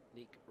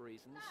technique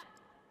reasons.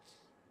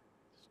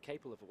 He's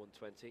capable of a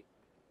 120,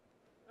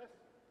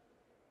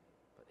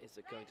 but is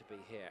it going to be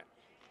here?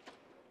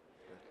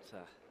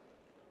 But,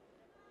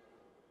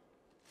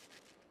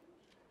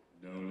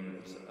 No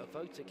lift. a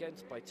vote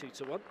against by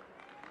 2-1.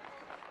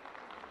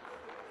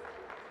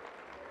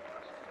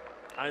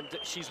 And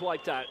she's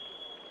wiped out.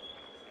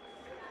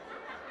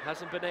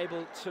 Hasn't been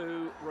able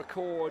to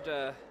record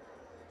a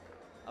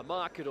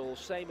mark at all,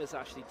 same as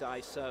Ashley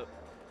Dyce. So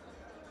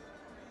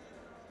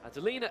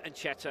Adeline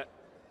Ancheta,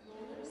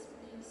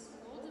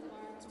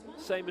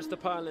 same as the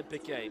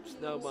Paralympic Games,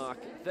 no mark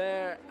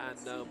there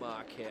and no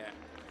mark here.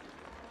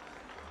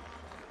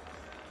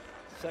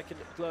 Second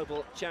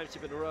global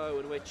championship in a row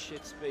in which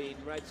it's been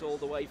reds all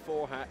the way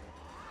for her.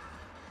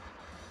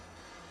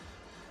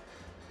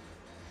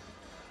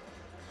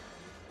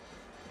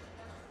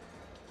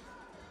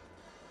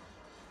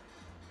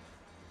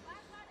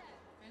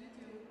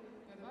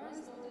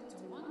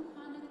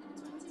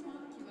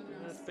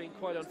 Been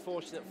quite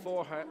unfortunate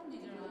for her.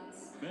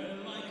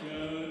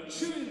 Melaica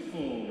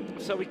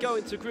Tuinfort. So we go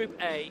into Group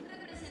A.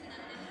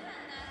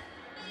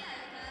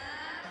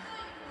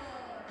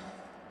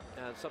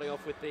 And starting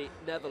off with the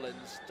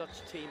Netherlands,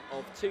 Dutch team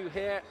of 2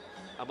 here.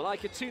 And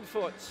Melaica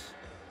Tuinfort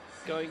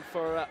going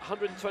for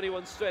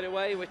 121 straight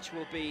away, which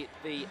will be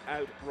the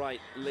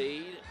outright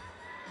lead.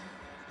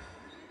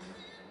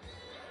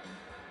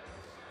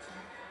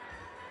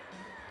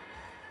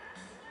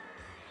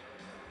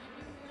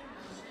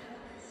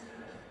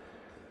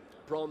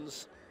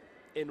 Bronze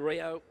in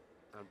Rio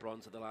and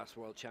bronze at the last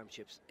World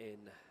Championships in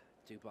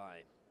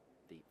Dubai.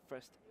 The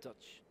first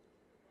Dutch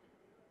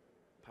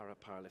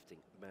para-powerlifting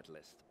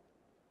medalist.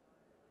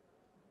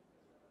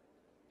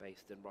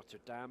 Based in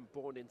Rotterdam,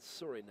 born in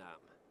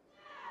Suriname.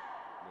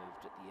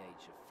 Moved at the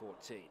age of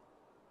 14.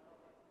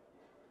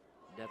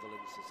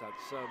 Netherlands has had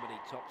so many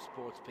top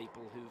sports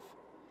people who've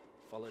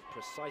followed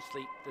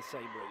precisely the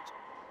same route.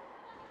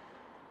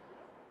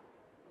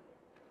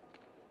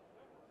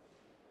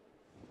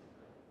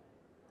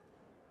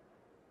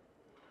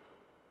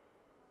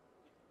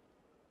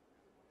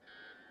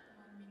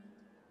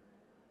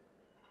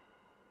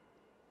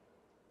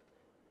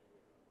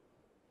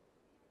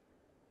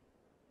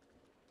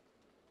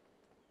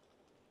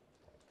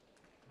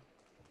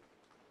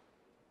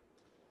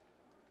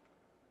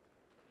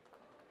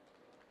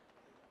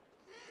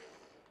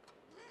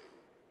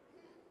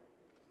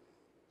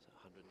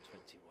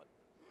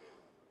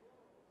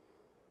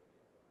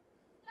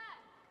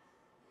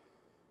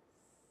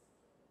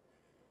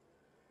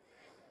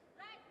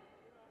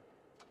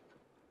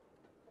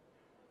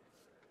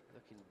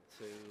 Looking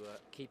to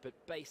keep it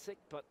basic,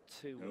 but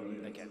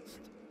 2 against.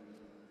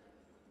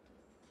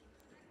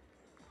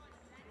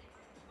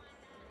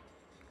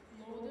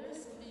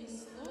 Loaders,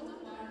 please load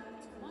the bar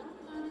to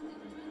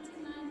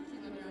 129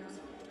 kilograms.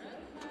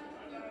 Red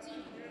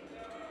 15.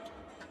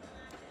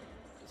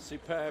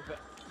 Superb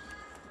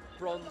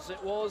bronze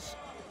it was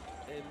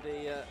in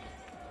the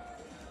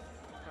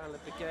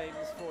Paralympic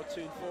Games for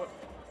Tuinfort.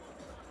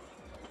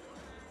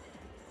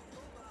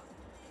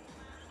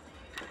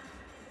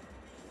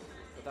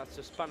 But that's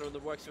just spanner in the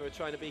works if we're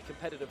trying to be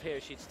competitive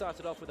here. She'd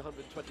started off with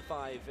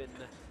 125 in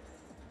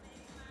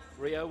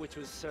Rio, which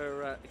was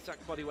her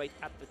exact body weight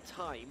at the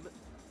time.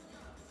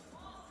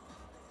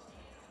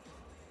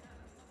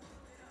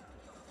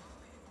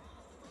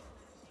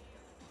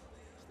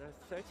 She's now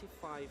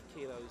 35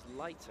 kilos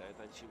lighter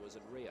than she was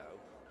in Rio,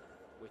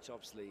 which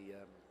obviously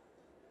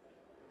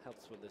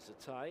helps when there's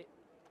a tie.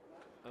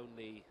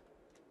 Only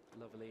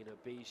Loveline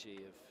Obiji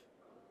of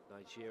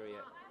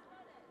Nigeria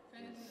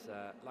is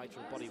lighter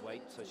in body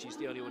weight, so she's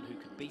the only one who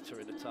can beat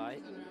her in a tie.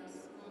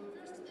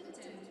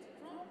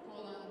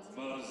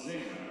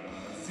 Marzena,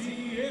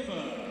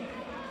 Zieba.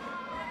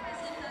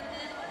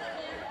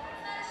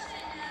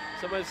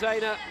 So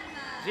Marzena,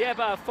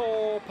 Zieba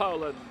for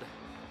Poland.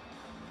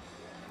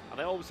 And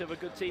they always have a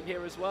good team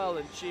here as well,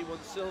 and she won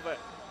silver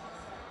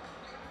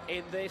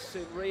in this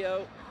in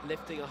Rio,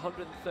 lifting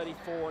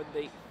 134 in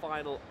the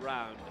final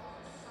round.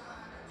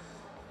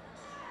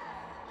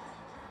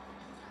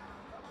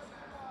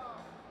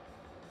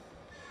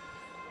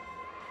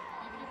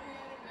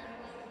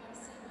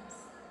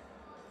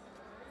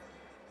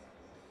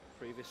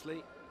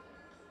 Previously,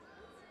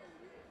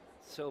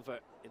 silver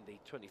in the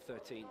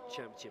 2013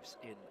 championships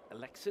in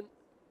Alexin,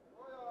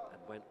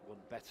 and went one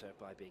better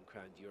by being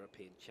crowned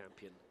European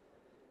champion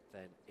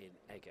than in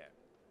Eger.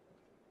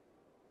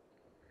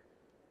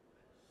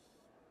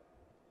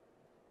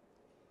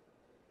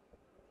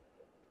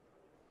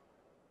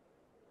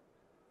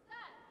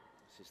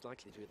 She's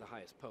likely to be the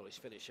highest Polish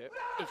finisher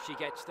if she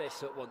gets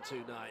this at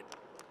 129.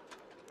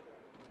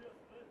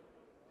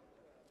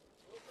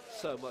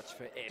 So much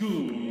for if.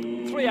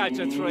 3 out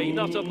of 3,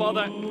 not a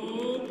bother.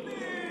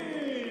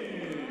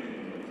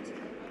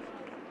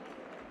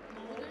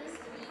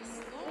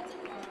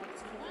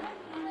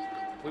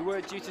 We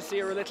were due to see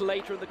her a little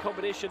later in the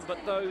competition, but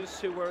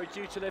those who were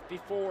due to lift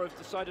before have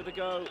decided to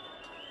go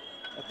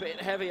a bit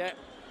heavier.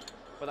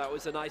 But that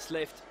was a nice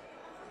lift.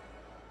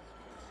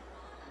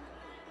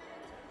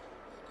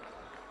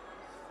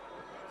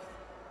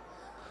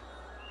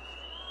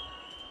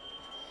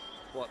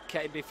 What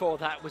came before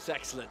that was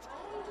excellent.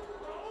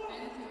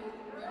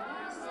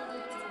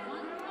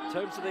 In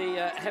terms of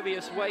the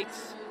heaviest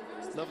weights,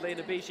 Loveline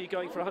Obiji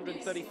going for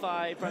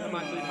 135, Randa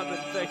Mahmoud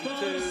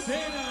 132.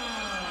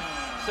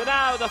 So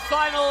now the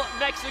final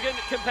Mexican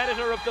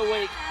competitor of the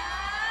week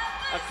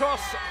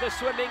across the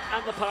swimming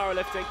and the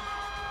powerlifting.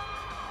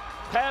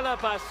 Perla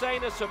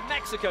Barcenas from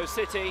Mexico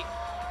City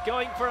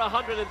going for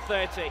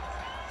 130.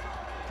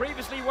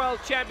 Previously world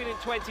champion in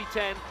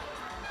 2010.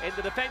 In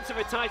the defence of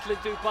her title in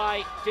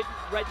Dubai, didn't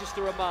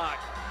register a mark.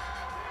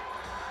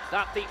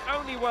 That the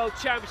only world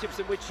championships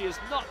in which she has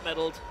not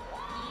medalled.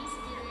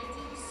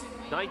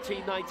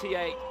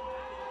 1998,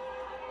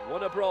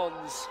 won a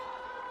bronze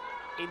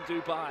in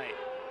Dubai.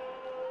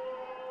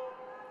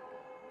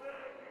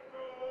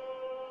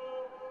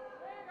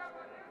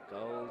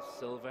 Gold,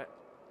 silver,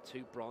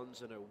 2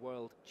 bronze in her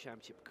world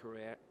championship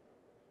career.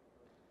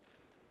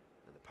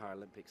 And the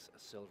Paralympics, a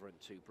silver and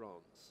 2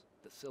 bronze.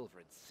 The silver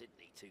in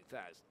Sydney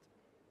 2000.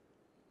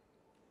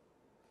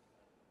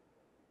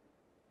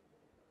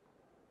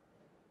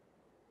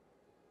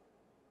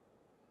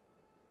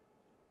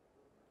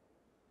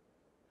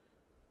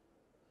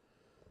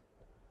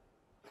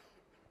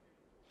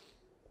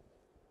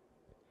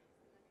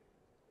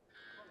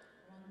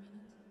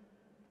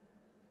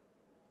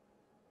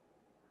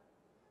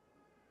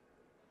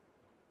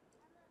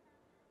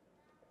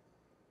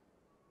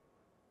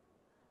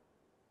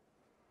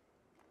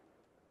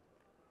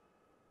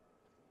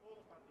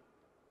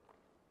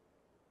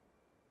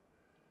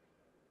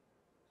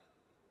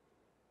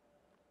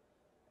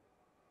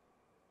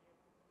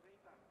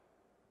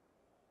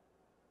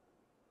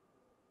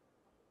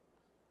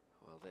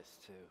 This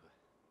to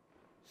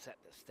set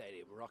the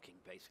stadium rocking,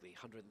 basically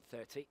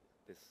 130,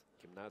 this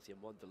Gymnasium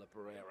Juan de la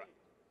Barrera.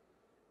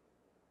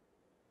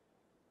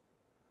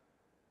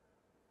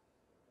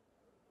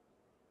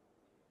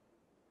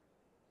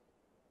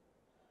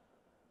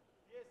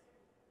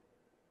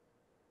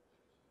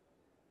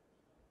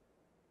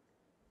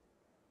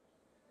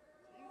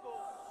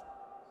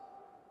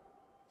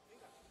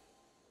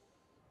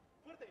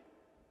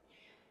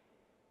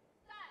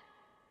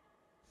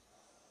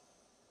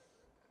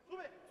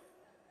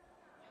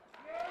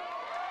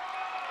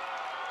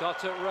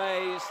 Got it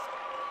raised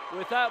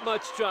without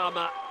much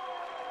drama.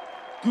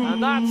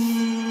 And that's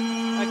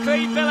a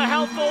clean bill of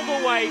health all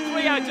the way.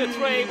 3 out of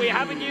 3. We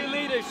have a new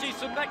leader. She's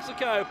from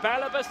Mexico,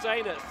 Perla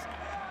Barcenas.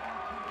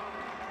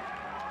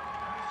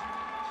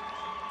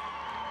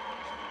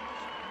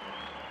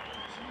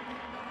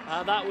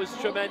 And that was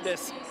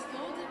tremendous.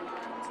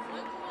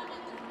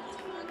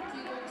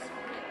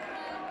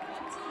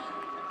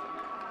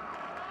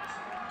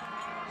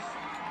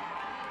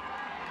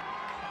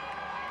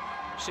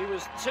 She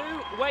was 2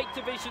 weight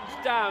divisions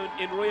down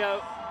in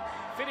Rio,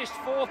 finished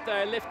 4th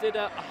there, lifted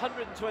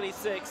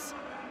 126,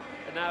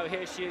 and now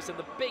here she is in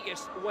the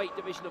biggest weight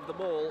division of them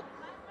all.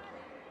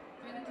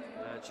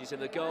 And she's in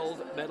the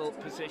gold medal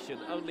position.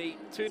 Only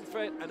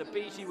Tuinfort and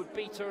Obiji would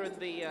beat her in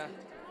the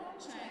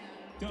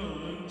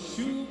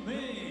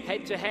Xuemei.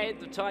 Head-to-head,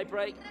 the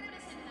tie-break.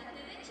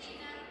 Representante de China.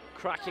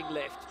 Cracking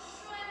lift. Xuemei.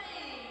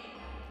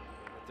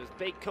 There's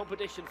big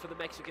competition for the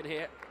Mexican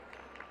here.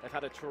 They've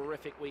had a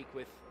terrific week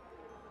with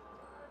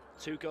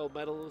 2 gold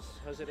medals.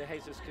 Jose de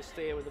Jesus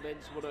Castillo in the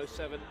men's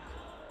 107.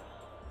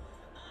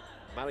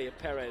 Maria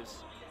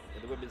Perez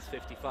in the women's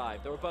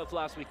 55. They were both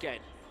last weekend.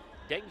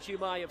 Deng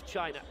Xuemei of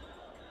China,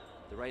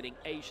 the reigning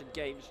Asian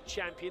Games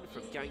champion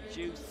from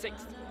Guangzhou,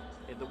 6th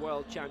in the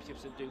World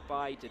Championships in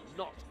Dubai, did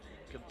not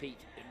compete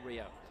in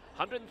Rio.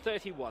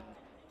 131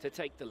 to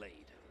take the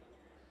lead.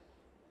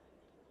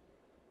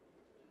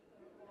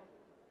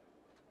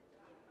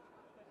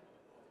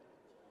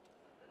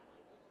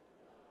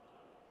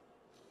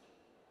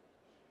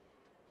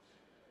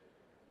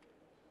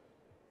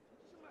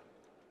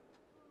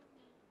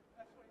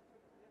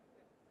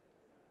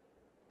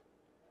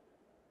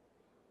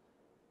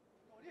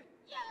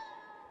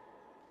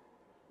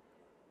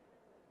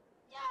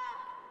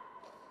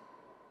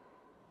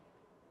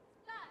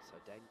 So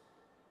Deng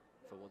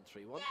for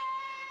 131.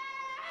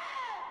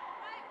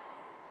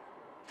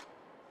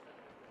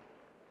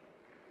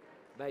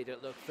 Made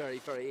it look very,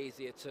 very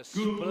easy. It's a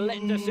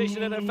split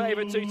decision in her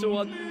favour,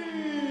 2-1.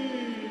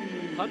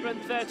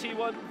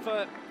 131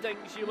 for Deng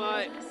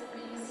Xuemei.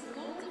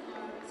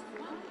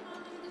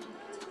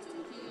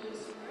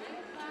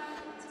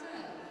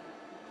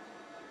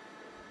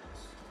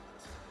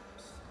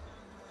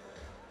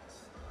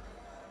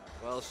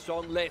 Well,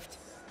 strong lift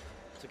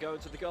to go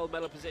into the gold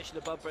medal position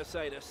above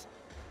Barcenas.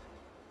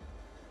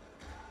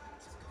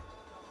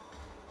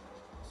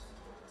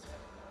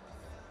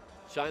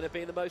 China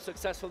being the most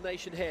successful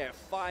nation here.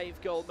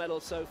 5 gold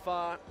medals so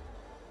far.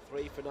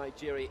 3 for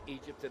Nigeria,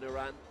 Egypt and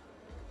Iran.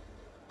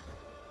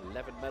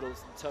 11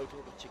 medals in total,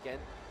 which again,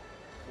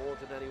 more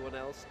than anyone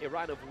else.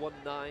 Iran have won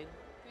 9.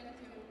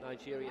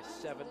 Nigeria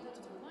 7.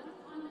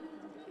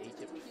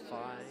 Egypt 5.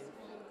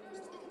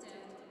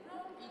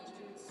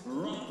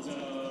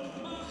 Randa,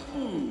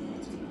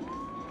 Mahmoud.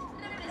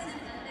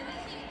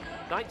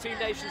 19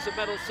 nations of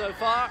medals so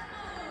far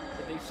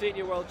in the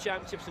Senior World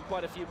Championships, and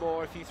quite a few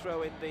more if you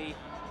throw in the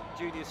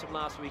juniors from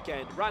last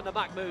weekend. Randa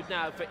Mahmoud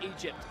now for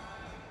Egypt.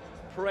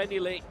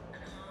 Perennially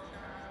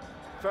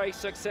very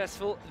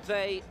successful,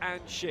 they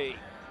and she.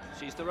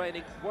 She's the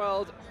reigning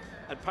world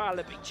and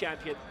Paralympic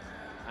champion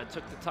and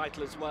took the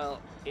title as well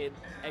in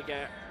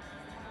Eger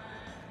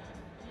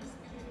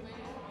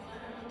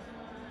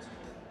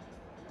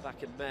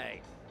back in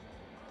May.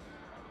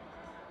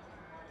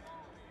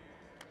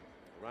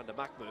 Randa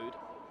Mahmoud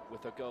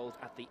with her gold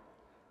at the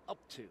up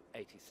to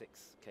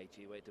 86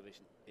 kg weight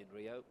division in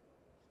Rio.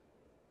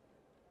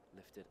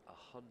 Lifted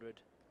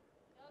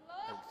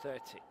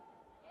 130.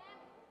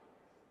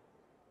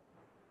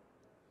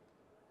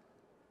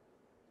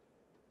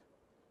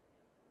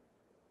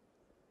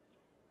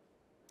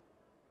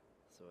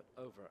 So at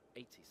over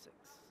 86,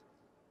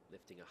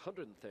 lifting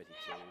 132,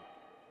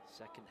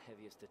 second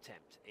heaviest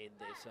attempt in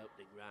this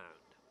opening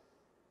round.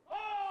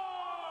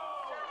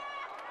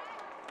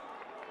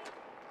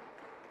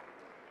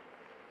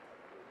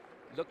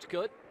 Looked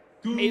good,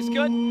 is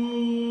good.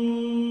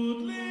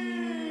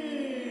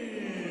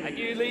 A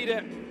new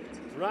leader,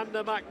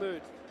 Randa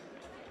Mahmoud.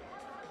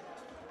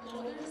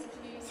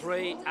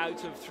 3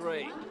 out of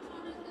 3.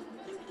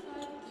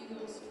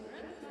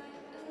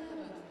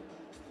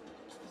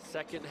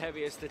 Second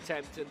heaviest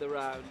attempt in the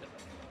round.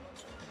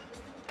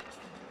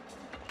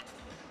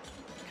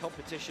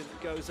 Competition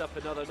goes up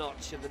another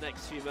notch in the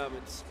next few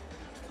moments.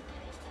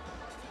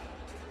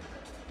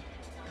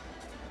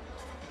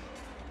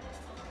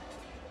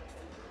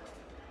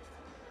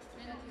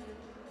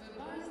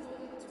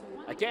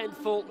 Again,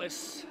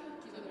 faultless.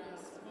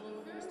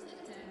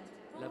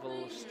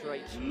 Level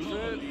straight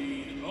through.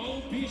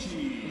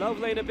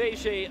 Loveline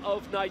Obiji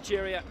of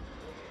Nigeria.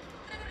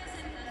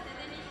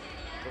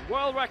 The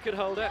world record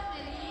holder,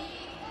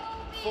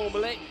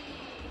 formerly.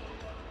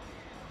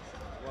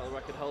 World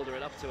record holder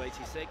at up to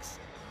 86.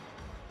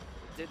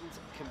 Didn't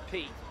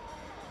compete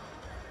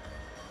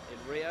in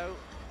Rio.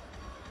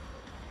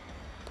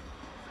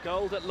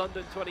 Gold at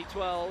London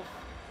 2012.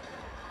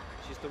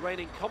 She's the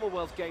reigning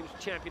Commonwealth Games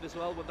champion as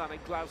well, won that in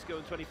Glasgow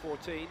in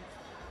 2014.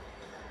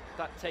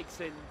 That takes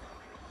in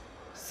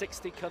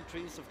 60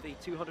 countries of the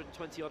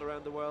 220 odd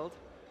around the world.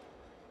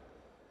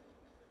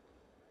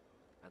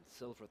 And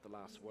silver at the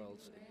last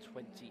Worlds in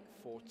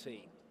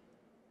 2014.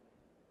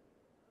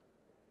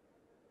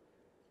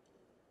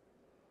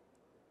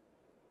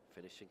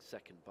 Finishing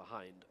second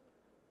behind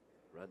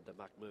Randa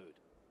Mahmoud.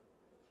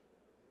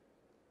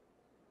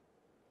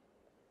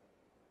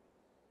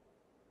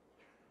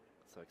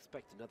 So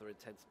expect another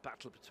intense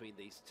battle between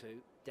these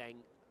two, Deng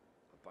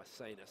and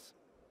Barcenas.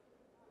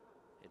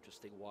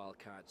 Interesting wild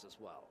cards as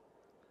well.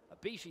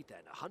 Obiji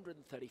then,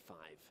 135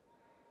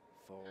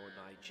 for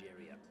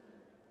Nigeria.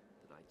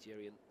 The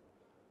Nigerian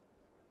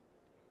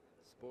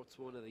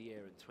Sportswoman of the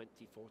Year in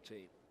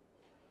 2014.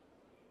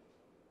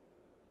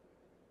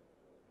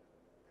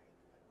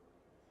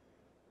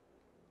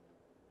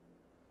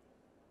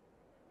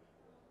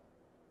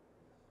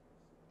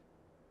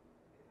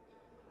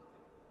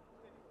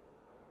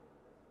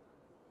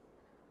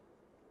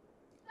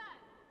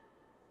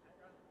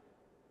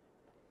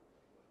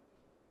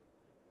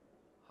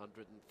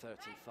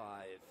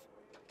 135.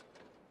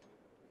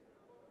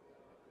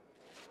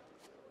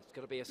 It's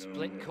going to be a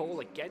split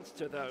call against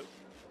her, though.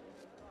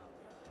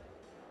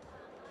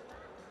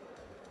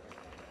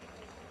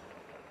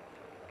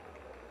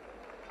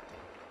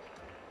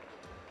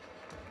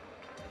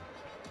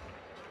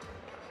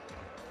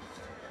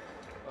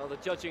 Well, the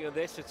judging of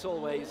this, it's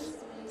always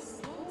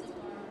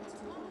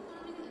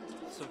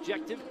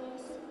subjective,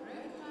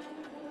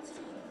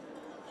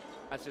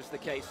 as is the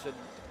case in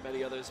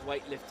many others,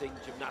 weightlifting,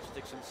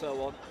 gymnastics and so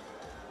on.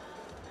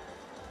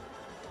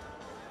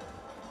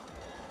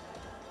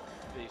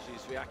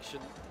 Obiji's reaction.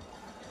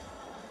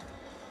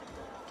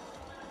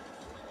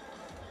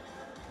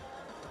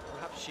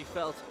 Perhaps she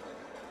felt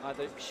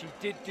either she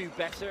did do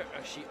better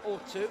or she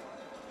ought to.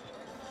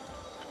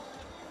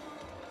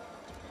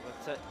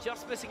 But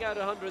just missing out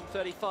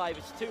 135,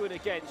 it's 2 and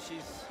again,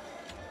 she's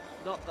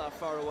not that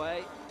far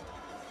away.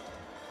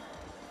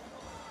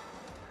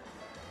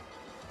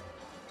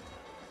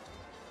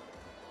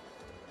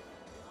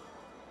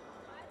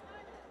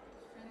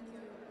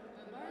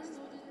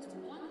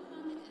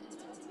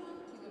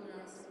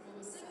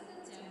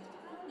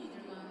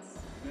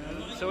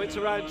 So it's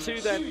around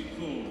 2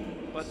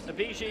 then, but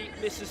Obiji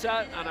misses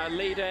out, and our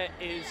leader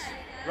is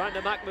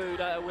Randa Mahmoud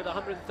with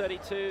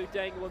 132,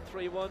 Deng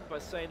 131,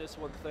 Barcenas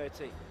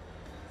 130.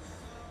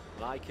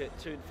 Melaica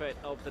Tuinfort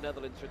of the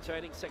Netherlands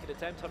returning, second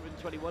attempt,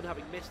 121,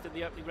 having missed in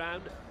the opening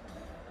round.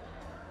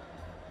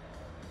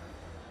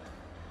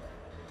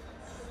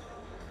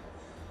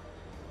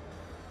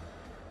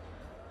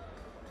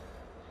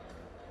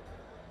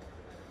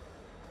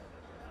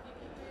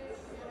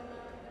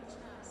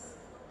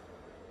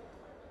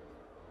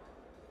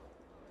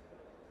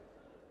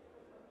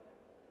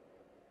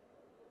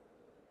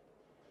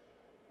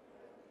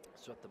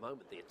 So at the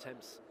moment, the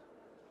attempts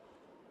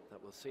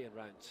that we'll see in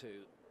round 2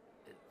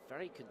 are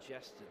very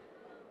congested.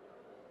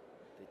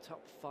 The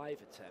top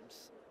 5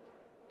 attempts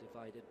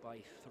divided by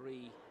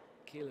 3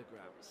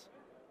 kilograms.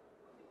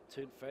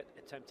 Tuinfort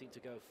attempting to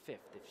go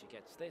 5th if she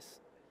gets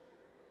this.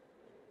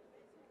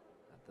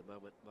 At the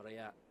moment,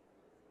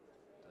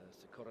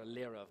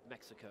 Lira of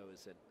Mexico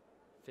is in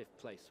 5th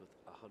place with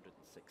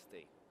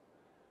 116.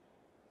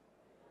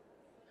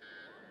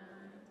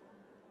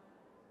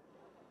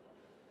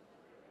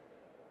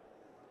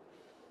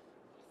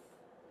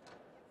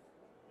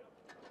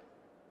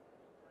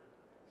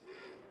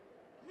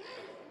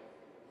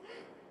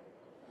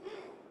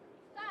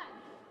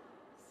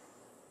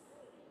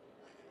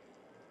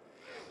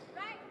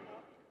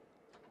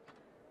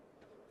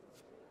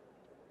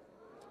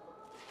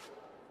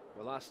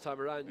 Well, last time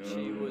around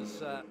she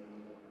was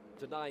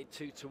denied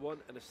 2 to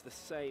 1, and it's the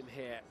same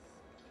here.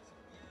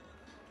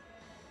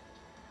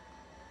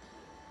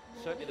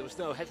 Certainly there was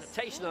no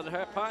hesitation on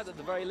her part at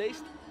the very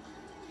least.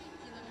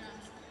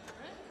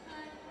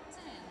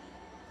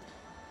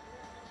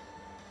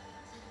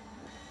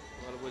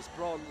 Well, it was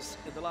bronze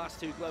in the last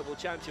 2 global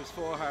championships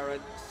for her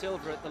and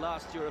silver at the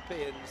last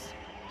Europeans.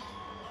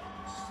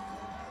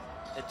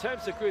 In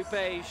terms of Group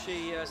A,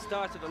 she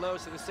started the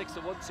lowest of the 6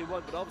 at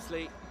 121, but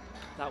obviously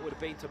that would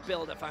have been to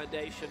build a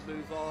foundation,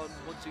 move on,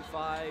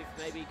 125,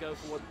 maybe go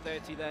for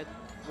 130 then.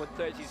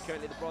 130 is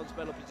currently the bronze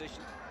medal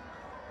position,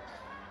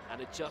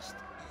 and adjust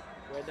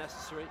where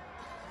necessary.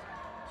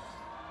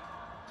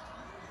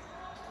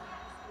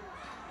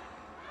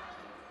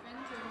 Thank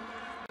you.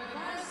 The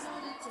bar is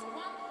loaded to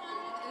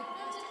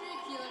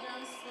 133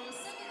 kilograms for the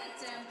second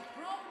attempt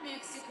from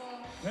Mexico.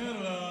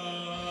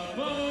 Perla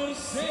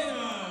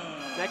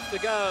Barcenas. Next to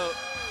go.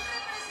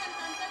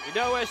 You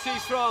know where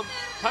she's from.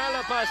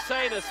 Perla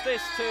Barcenas,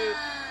 this to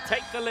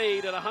take the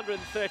lead at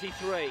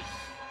 133.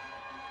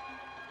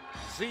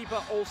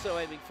 Zieba also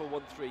aiming for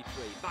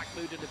 133.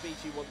 Mahmoud and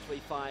Obiji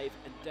 135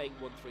 and Deng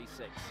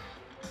 136.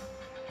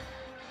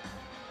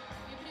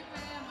 We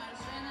prepare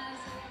Marzena,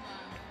 Zieba.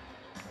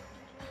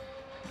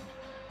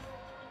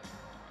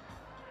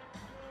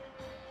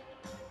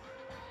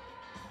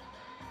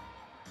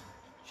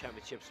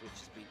 Championships which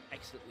has been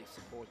excellently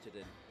supported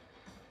in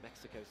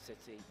Mexico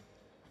City.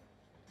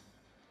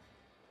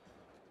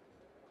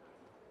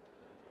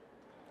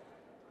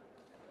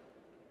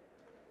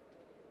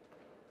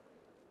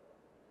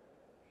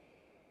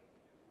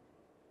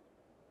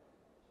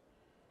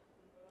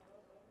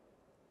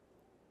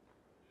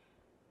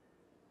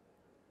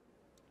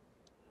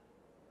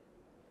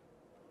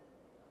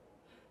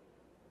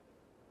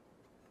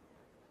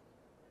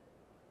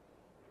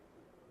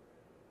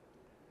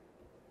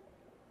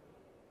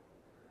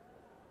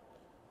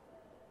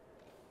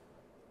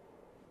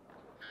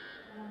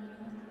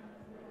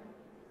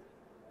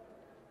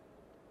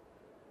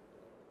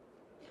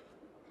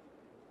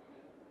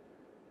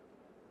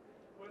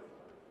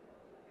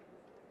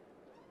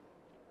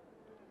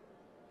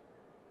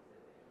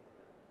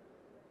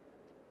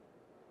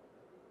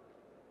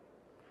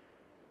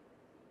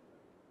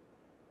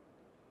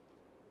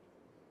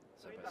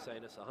 So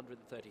Barcenas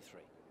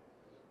 133.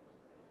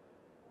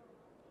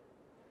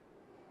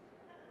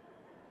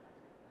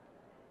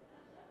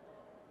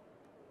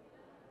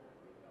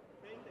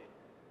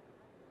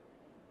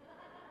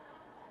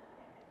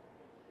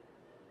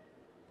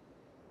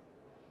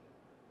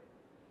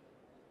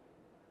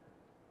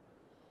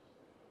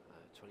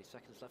 20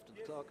 seconds left on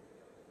the clock.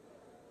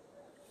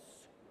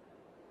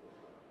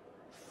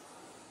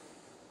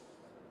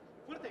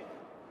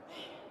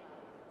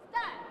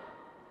 Start.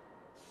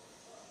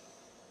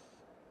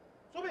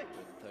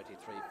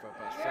 33 for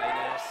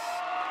Barcenas.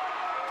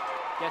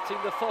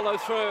 Getting the follow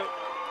through.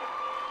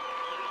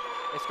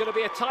 It's going to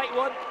be a tight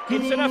one.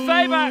 It's in her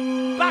favour.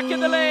 Back in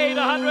the lead.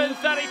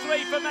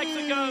 133 for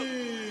Mexico.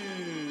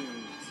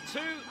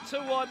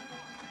 2-1.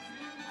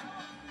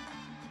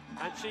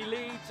 And she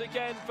leads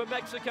again for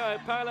Mexico.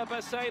 Perla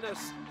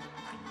Barcenas.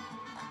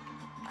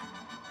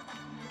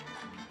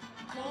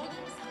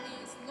 Loaders,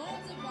 please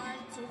load the bar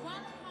to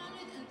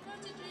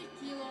 133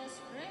 kilos,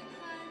 break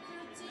high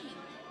 13.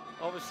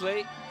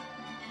 Obviously,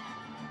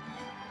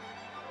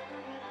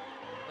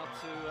 not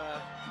to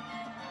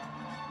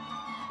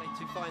make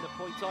too fine a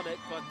point on it,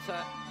 but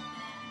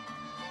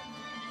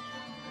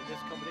in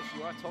this competition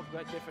you are talking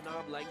about different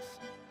arm lengths.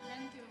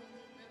 Thank you.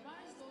 The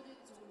bar is loaded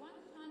to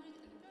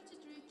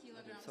 133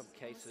 kilograms. In some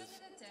cases, for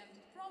second attempt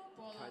from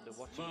Poland. kind of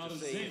watching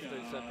to see if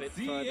there's a bit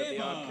further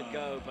the arm could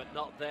go, but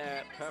not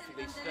there.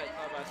 Perfectly straight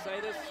by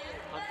Mercedes.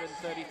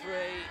 133,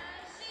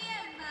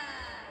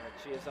 and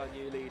she is our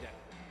new leader.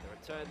 The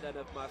return then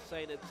of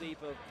Marzena,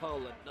 Zieba of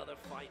Poland, another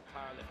fine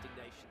powerlifting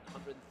nation.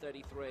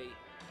 133,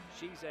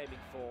 she's aiming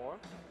for,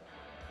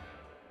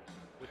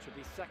 which would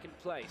be second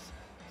place.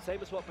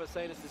 Same as what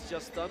Barcenas has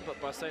just done, but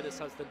Barcenas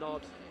has the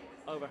nod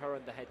over her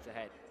in the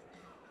head-to-head.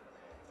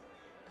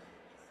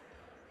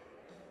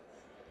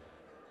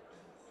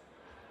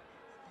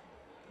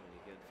 Going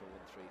again for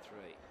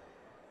 133.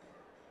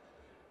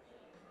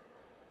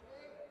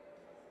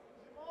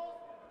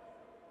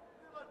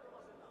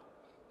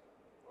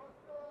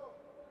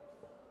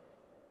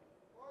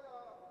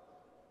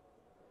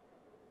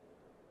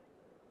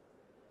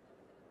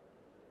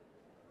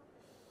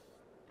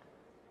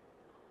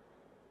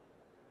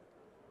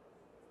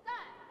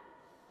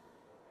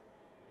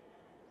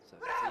 So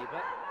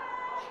Zieba.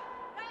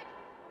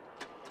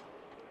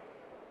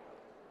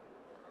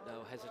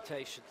 No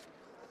hesitation.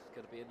 It's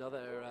going to be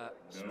another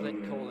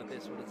split call in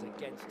this one. It's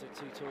against her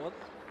 2-1.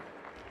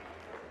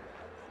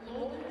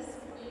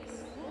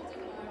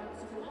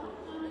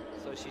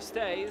 So she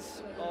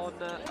stays on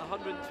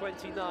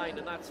 129,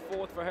 and that's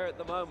fourth for her at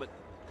the moment.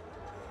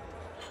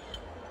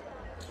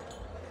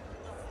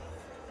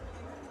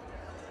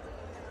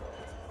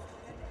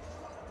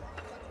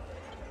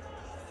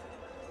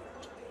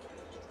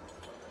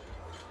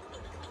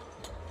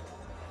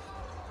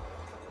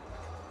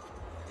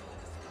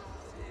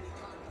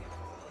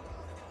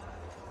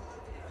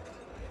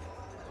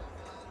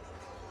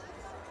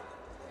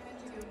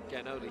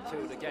 Again, only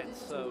 2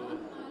 against, so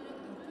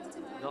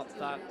not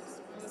that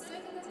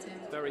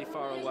very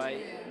far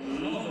away.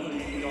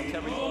 Got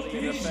everybody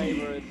in her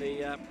favour in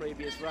the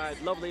previous round.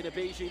 Loveline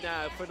Obiji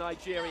now for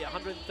Nigeria,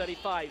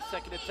 135,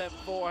 second attempt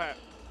for her,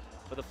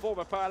 for the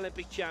former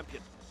Paralympic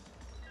champion.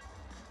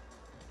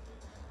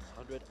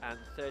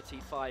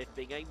 135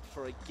 being aimed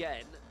for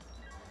again.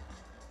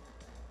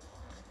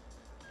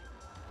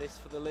 This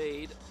for the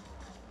lead.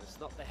 It's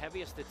not the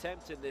heaviest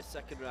attempt in this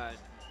second round.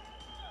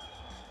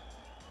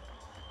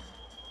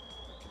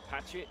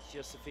 Compatriot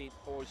Josephine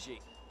Obiji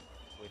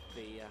with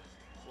the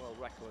world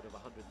record of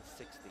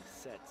 160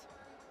 set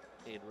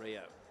in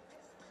Rio.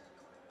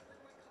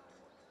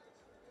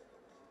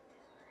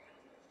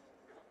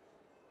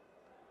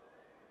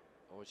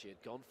 Obiji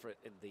had gone for it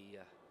in the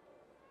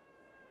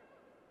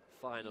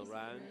final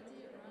round,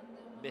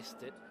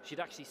 missed it.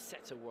 She'd actually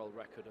set a world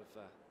record of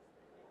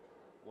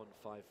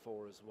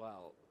 154 as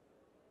well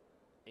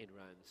in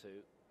round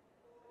 2.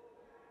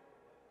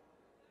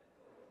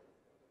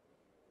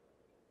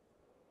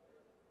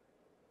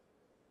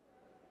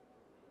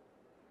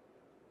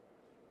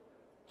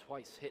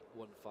 Twice hit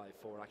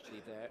 154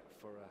 actually there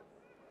for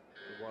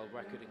the world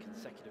record in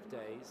consecutive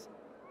days.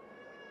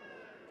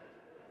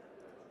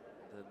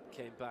 Then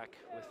came back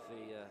with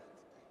the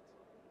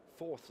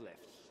fourth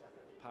lift,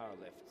 power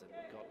lift,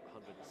 and got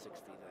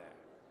 160 there.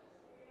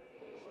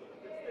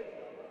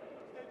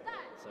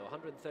 So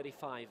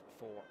 135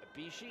 for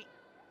Obiji,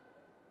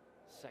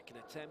 second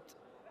attempt.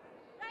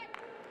 And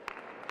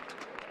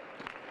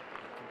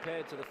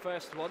compared to the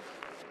first one,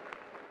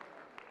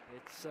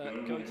 it's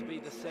going to be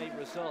the same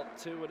result,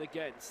 2 and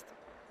against.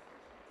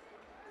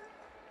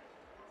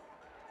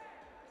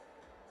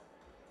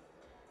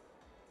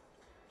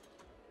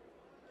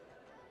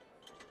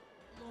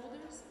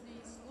 Loaders,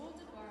 please load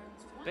the bar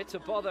to Bit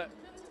of bother.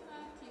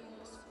 125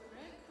 kilos,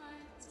 break high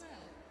 12.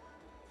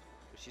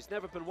 She's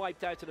never been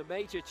wiped out in a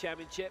major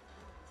championship,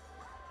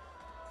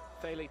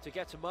 failing to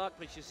get to mark,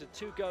 but she's had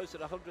 2 goes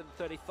at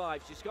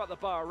 135. She's got the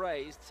bar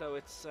raised, so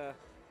it's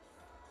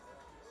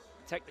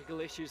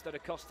technical issues that are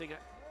costing her.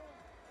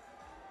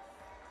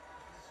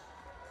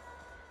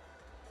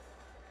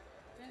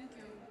 Thank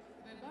you.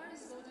 The bar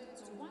is loaded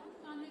to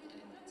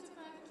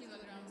 125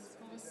 kilograms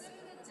for the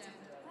second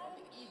attempt from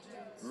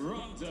Egypt.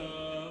 Randa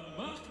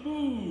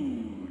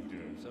Mahmoud.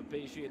 So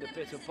Obiji in a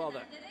bit of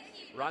bother.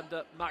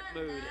 Randa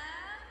Mahmoud,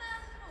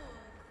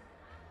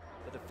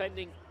 the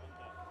defending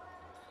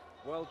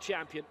world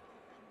champion,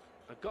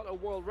 I got a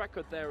world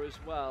record there as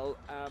well.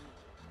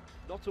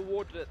 Not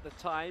awarded at the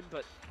time,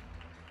 but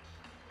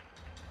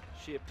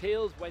she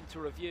appealed, went to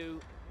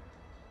review,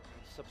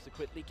 and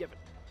subsequently given.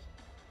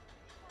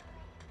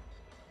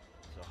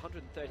 So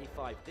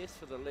 135 this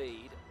for the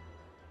lead.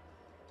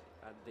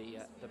 And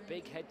the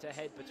big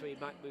head-to-head between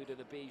Mahmoud and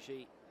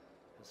Obiji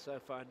has so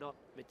far not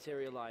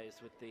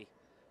materialised, with the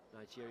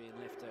Nigerian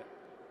lifter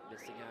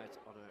missing out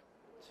on her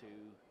 2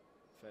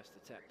 first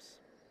attempts.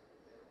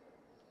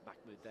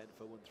 Mahmoud then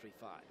for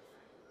 135.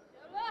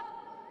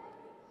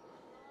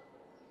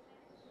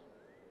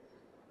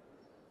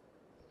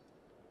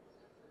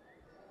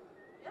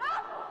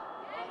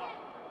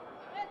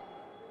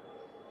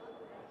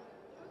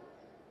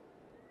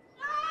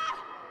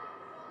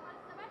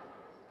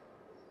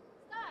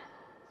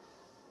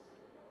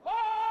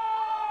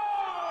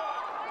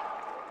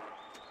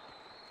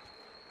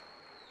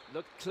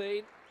 Looked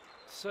clean,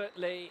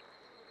 certainly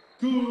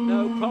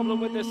no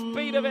problem with the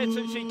speed of it,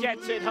 and she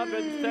gets it.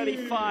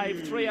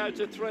 135, 3 out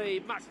of 3.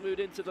 Mahmoud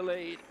into the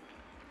lead.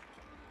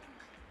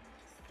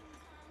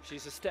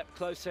 She's a step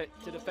closer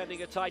to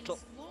defending a title.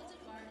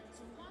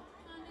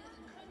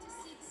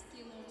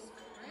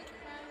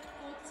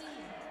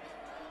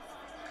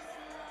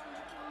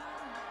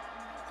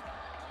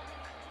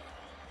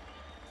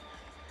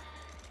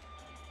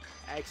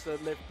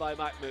 Excellent lift by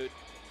Mahmoud.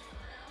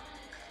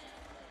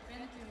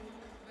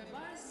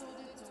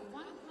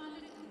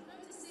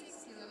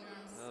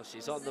 Well,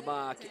 she's on the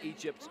mark.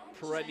 Egypt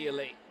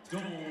perennially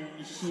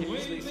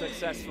hugely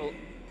successful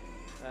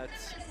at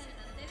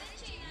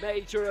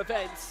major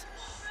events.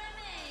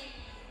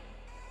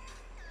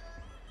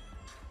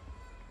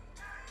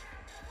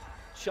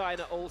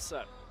 China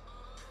also.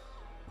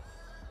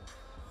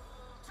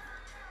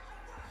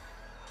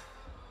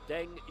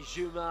 Deng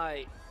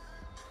Xuemei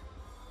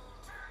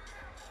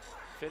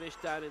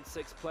finished down in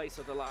 6th place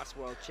at the last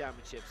World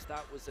Championships.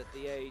 That was at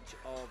the age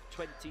of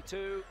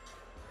 22.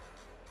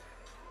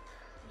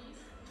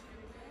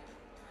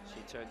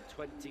 She turned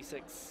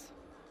 26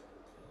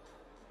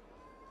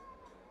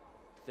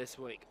 this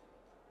week.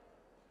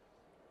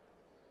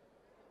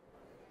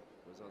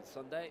 It was on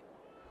Sunday.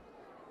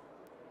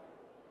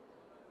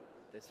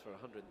 This for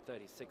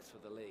 136 for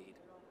the lead.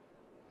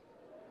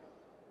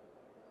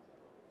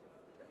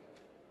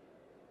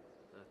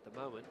 At the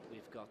moment,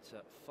 we've got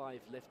 5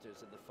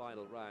 lifters in the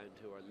final round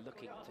who are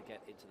looking to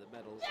get into the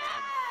medals,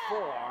 and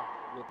 4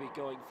 will be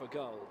going for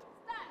gold.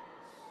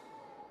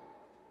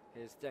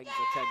 Here's Deng's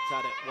attempt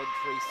at it,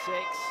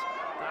 136.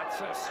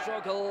 That's a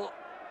struggle.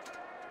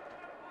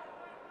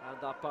 And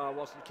that bar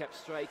wasn't kept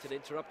straight and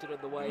interrupted on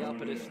the way up,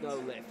 and it's no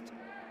lift.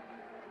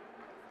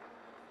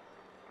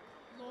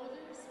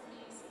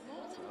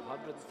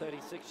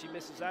 136 she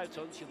misses out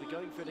on. She'll be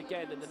going for it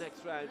again in the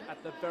next round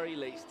at the very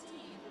least.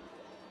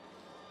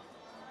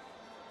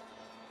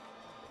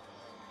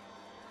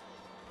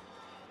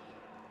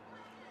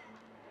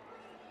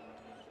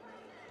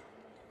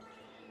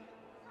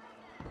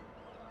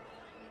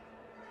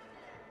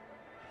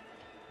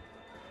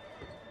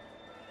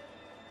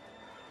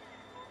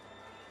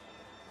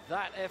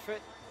 That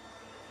effort,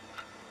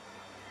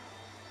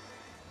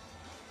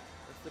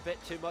 that's a bit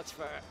too much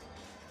for her.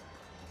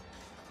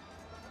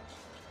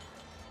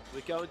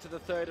 We go into the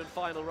 3rd and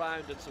final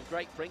round, and some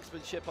great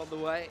brinksmanship on the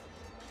way.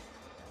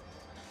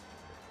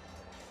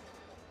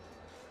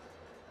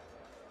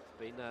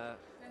 It's been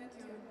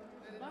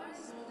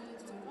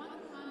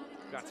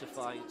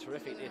gratifying,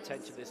 terrific the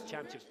attention this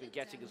championship's been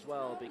getting as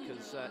well,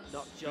 because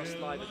not just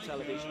live on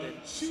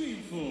television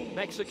in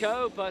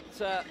Mexico, but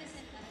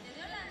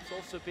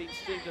it's also been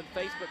streamed on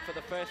Facebook for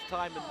the first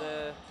time, and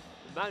the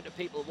amount of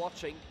people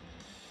watching,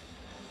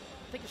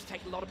 I think it's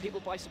taken a lot of people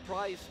by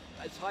surprise.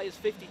 As high as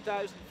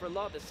 50,000 for a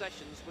lot of the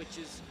sessions, which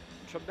is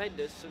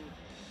tremendous, and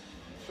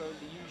thrown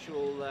the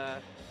usual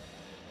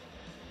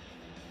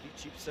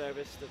YouTube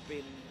service, there have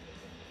been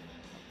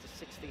up to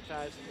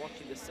 60,000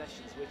 watching the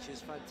sessions, which is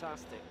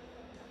fantastic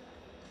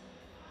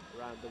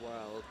around the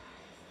world,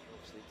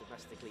 obviously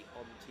domestically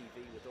on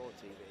TV with our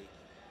TV.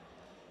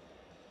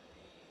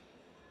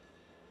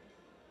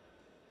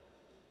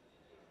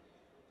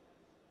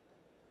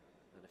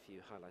 Few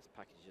highlights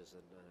packages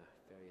and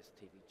various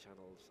TV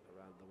channels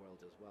around the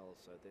world as well,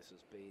 so this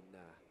has been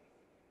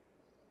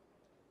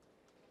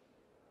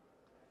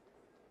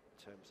in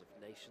terms of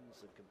nations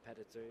and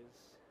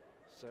competitors,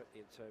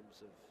 certainly in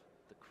terms of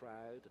the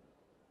crowd and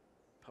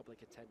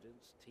public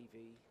attendance,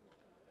 TV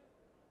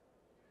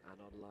and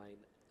online,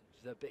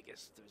 the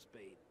biggest there's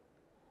been.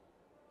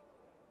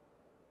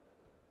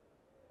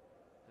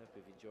 Hope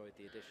you've enjoyed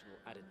the additional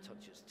added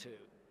touches too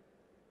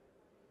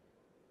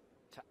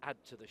to add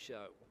to the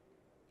show.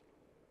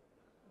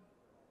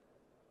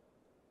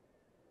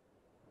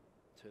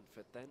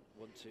 Tuinfort then,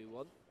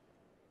 1-2-1.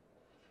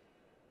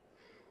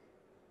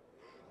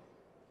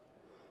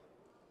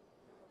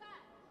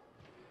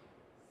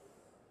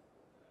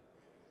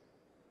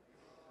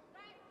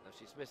 Now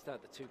she's missed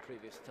out the 2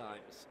 previous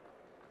times,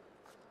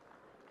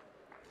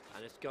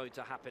 and it's going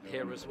to happen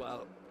here as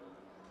well.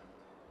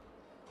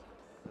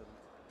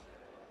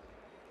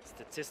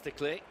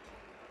 Statistically,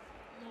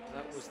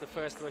 That was the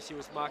first where she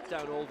was marked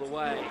down all the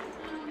way.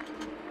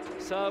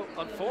 So,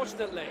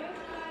 unfortunately,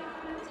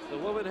 the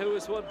woman who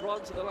has won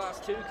bronze in the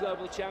last 2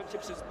 global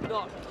championships is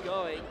not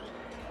going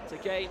to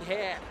gain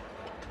here.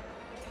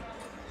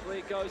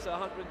 3 goes to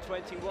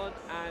 121,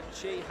 and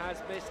she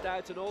has missed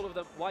out on all of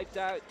them, wiped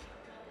out.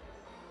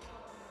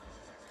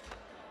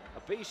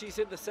 Obiji's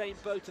in the same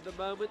boat at the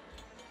moment.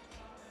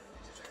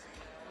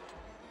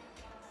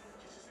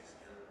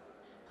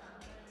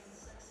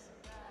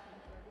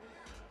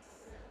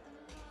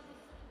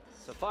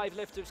 So 5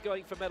 lifters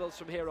going for medals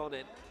from here on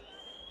in.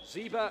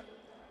 Zieba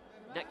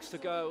next to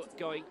go,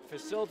 going for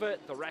silver.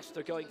 The rest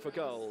are going for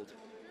gold.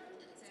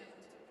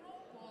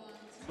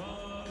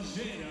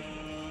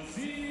 Marzena,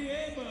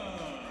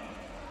 Zieba.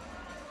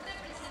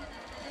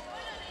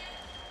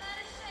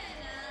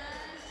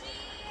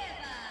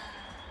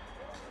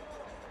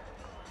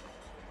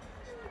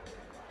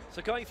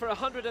 So going for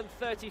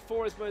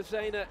 134 is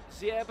Marzena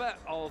Zieba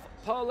of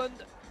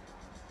Poland.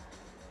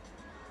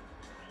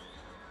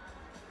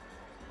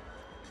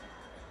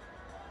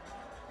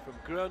 From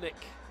Gronik.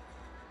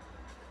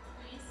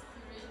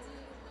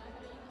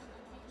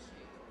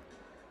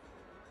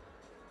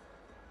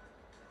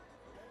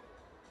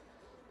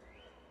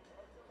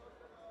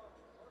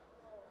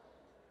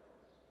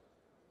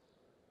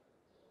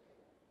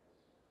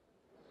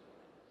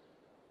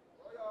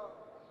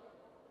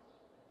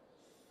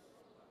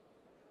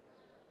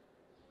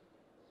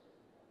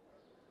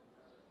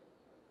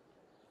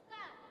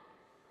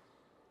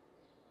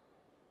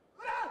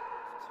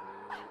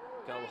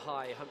 Go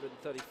high,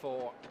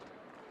 134.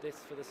 This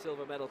for the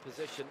silver medal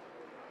position.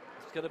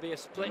 It's going to be a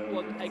split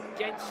one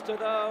against her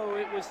though.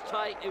 It was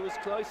tight, it was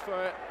close for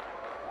her.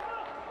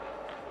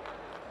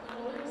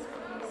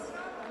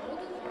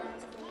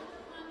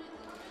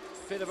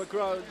 Bit of a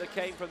groan that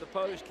came from the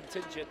Polish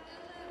contingent.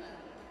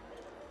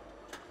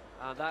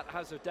 And that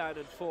has her down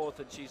in 4th,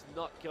 and she's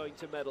not going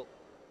to medal.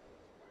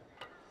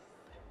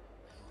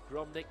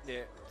 Gromnik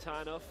near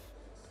Tarnov.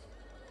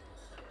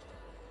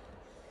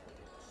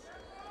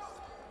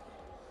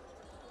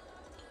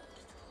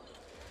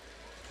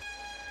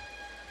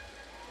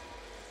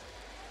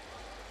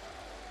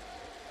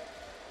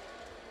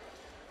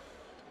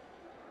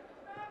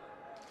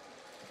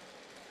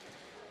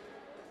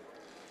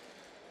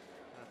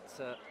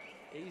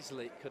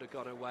 Easily could have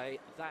gone away.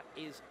 That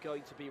is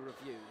going to be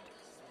reviewed,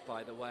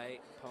 by the way.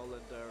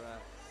 Poland are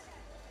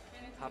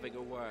having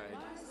a word.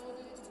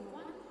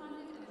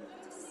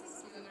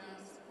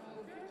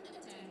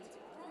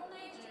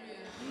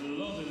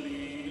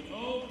 Loveline,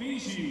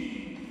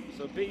 Obiji.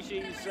 So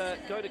Obiji's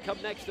going to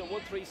come next at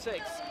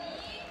 136.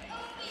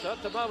 So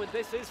at the moment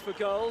this is for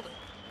gold.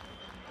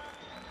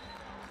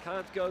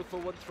 Can't go for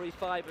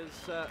 135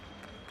 as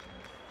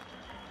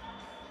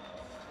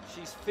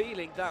she's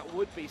feeling that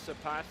would be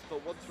surpassed, but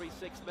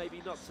 136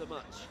 maybe not so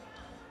much.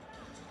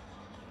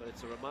 But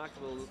it's a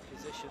remarkable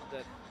position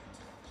that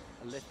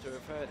a lifter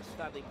of her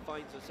standing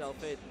finds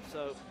herself in.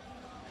 So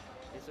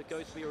is it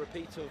going to be a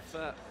repeat of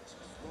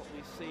what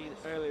we've seen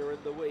earlier in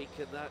the week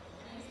in that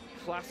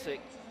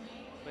classic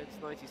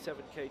men's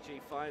 97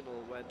 kg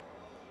final when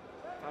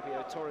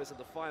Fabio Torres in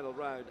the final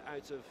round,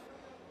 out of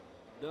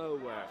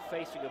nowhere,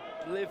 facing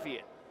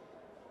oblivion,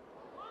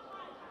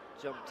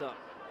 jumped up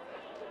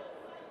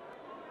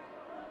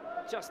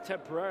just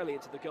temporarily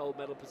into the gold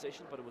medal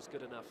position, but it was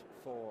good enough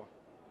for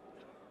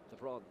the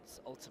bronze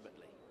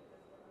ultimately.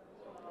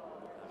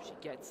 Now if she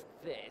gets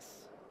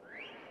this,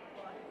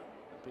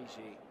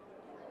 Obiji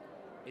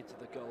into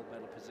the gold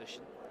medal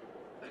position,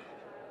 can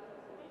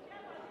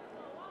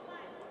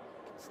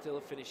still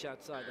finish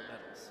outside the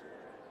medals.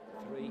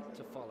 3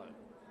 to follow.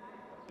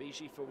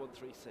 Obiji for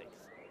 136.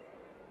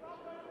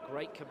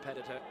 Great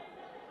competitor.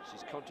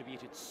 She's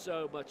contributed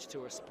so much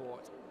to her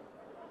sport.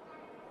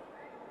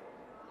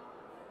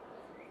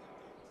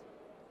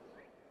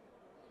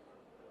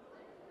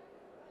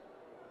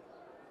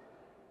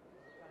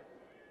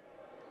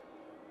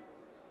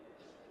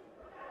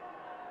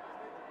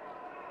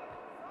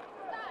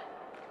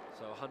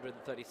 So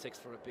 136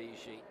 for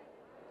Obiji.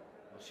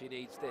 Well, she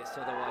needs this,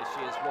 otherwise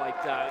she is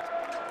wiped out.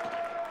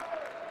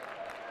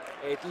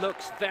 It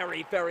looks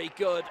very, very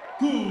good.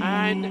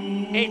 And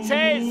it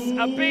is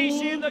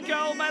Obiji in the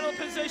gold medal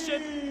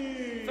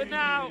position for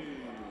now.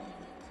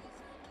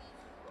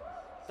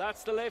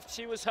 That's the lift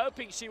she was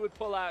hoping she would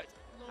pull out,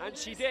 and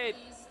she did.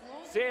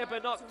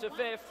 Zieba knocked to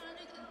 5th.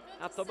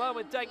 At the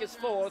moment, Deng is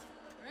 4th,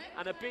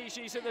 and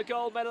Obiji's in the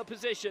gold medal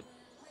position.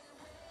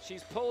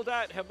 She's pulled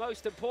out her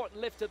most important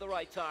lift at the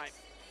right time.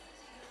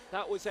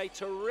 That was a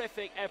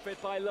terrific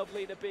effort by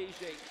Loveline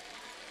Obiji.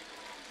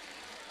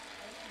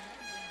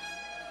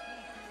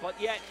 But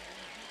yet,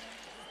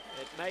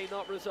 it may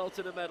not result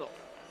in a medal.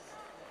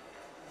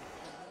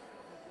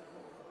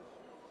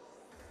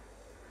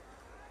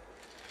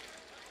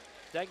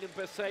 Deng and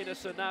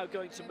Barcenas are now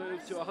going to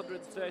move to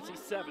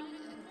 137.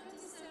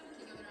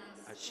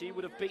 And she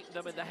would have beaten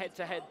them in the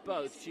head-to-head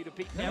both. She'd have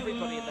beaten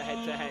everybody in the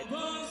head-to-head.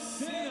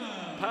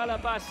 Perla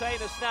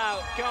Barcenas now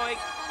going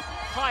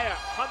higher,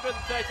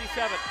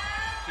 137.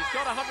 She's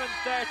got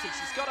 130,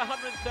 she's got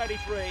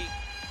 133.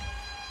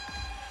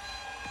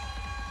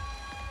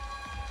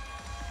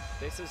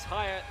 This is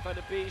higher than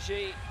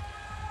Obiji.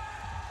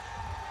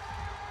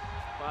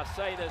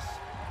 Barcenas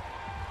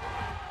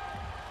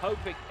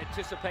hoping,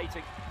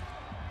 anticipating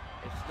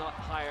it's not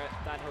higher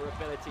than her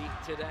ability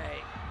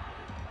today.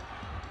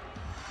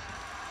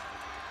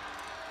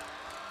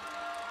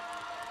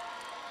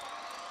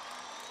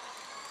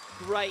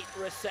 Great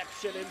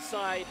reception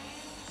inside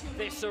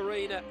this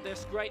arena,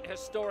 this great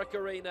historic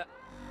arena,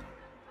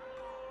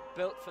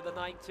 built for the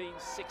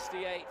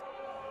 1968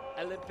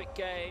 Olympic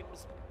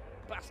Games,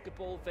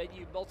 basketball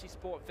venue,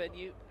 multi-sport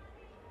venue.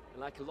 And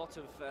like a lot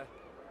of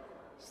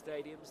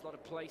stadiums, a lot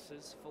of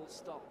places, full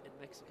stop in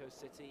Mexico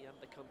City and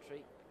the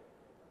country.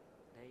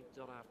 Named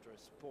not after a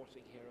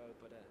sporting hero,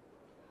 but a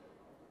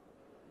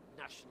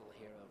national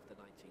hero of the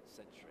 19th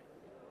century.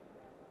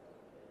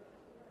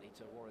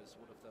 Nito War is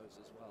one of those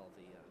as well,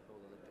 the whole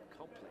Olympic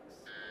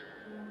complex.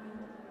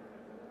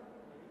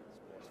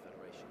 Sports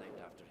Federation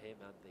named after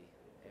him and the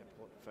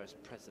airport,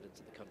 first president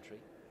of the country.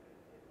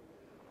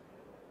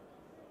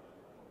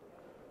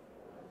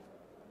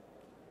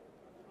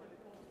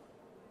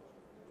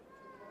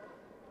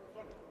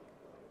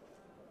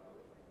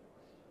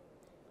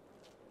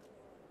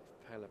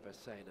 Perla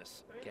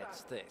Barcenas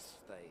gets this,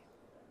 they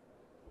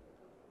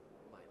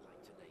might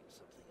like to name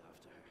something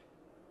after her.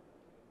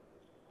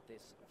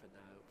 This for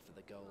now for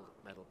the gold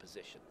medal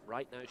position.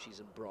 Right now she's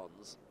in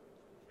bronze.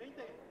 Can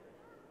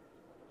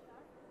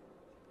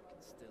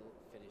still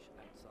finish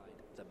outside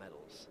the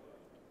medals.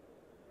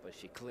 But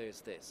she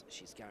clears this,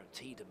 she's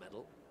guaranteed a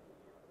medal.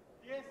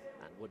 Yes.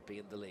 And would be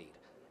in the lead.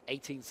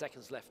 18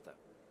 seconds left though.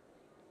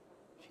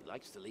 She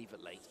likes to leave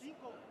it late.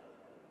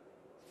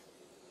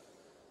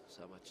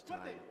 So much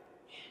time to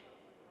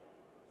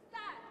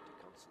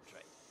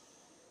concentrate.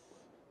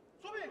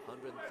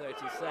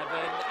 137,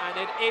 and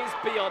it is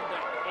beyond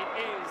her. It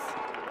is.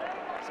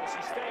 So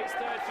she stays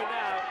third for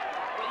now,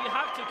 but you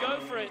have to go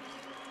for it.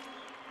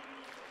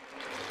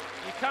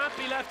 You can't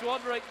be left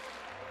wondering.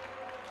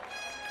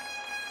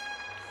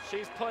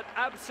 She's put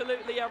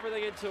absolutely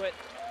everything into it.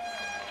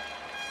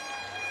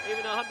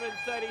 Even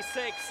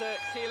 136, a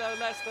kilo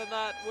less than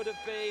that would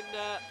have been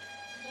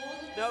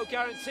no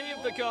guarantee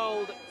of the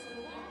gold.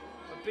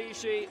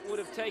 Obiji would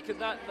have taken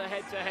that in the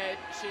head-to-head.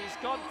 She's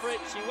gone for it,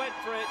 she went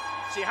for it,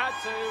 she had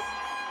to.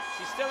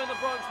 She's still in the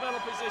bronze medal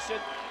position.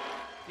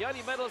 The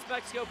only medals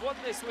Mexico have won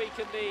this week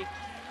in the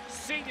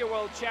Senior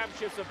World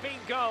Championships have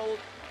been gold.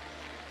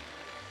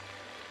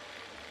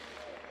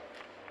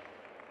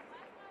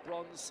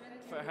 Bronze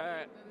for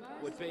her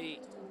would be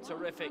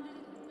terrific.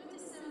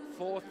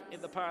 Fourth in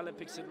the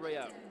Paralympics in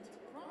Rio.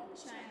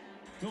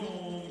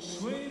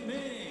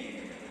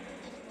 Xuemei.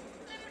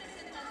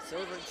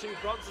 Silver and 2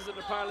 bronzes in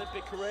her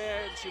Paralympic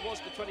career, and she was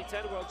the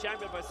 2010 World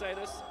Champion by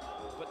Barcenas,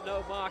 but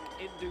no mark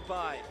in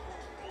Dubai.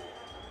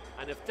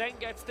 And if Deng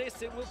gets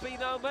this, it will be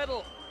no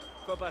medal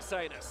for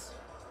Barcenas.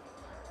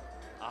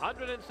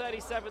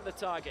 137 the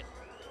target,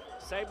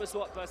 same as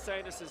what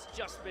Barcenas has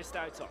just missed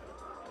out on.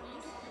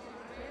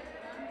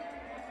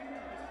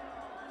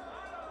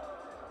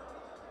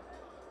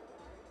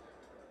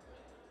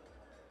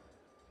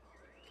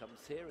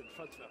 Comes here in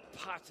front of a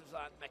part of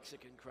that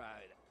Mexican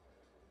crowd.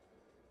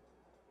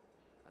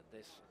 And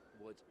this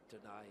would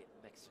deny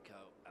Mexico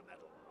a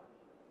medal.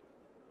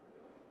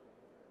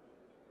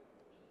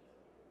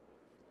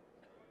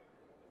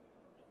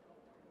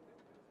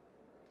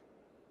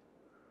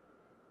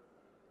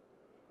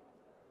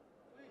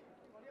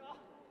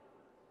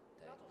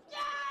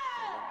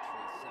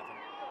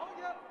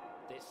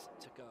 This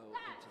to go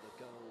into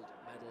the gold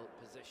medal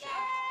position.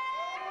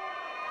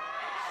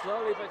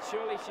 Slowly but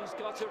surely she's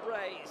got it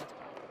raised.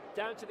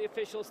 Down to the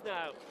officials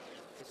now.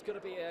 It's going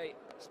to be a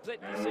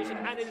split decision,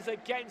 and it is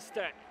against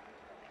her.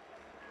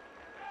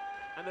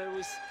 And it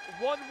was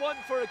 1-1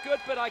 for a good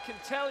bit, I can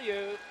tell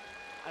you.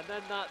 And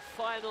then that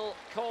final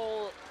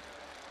call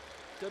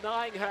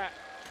denying her.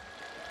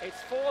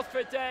 It's fourth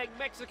for Deng.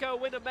 Mexico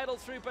win a medal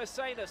through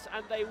Barcenas,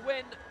 and they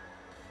win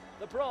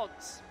the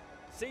bronze.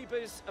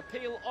 Zieba's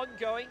appeal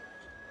ongoing.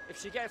 If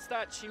she gets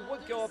that, she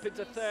would go up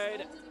into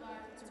third.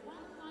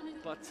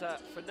 But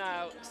for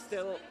now,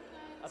 still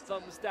a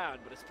thumbs down,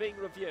 but it's being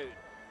reviewed.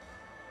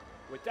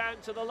 We're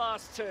down to the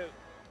last two.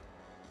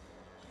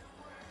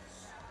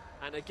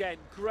 And again,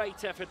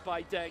 great effort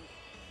by Deng,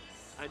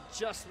 and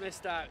just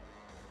missed out.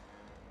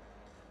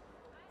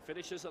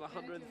 Finishes at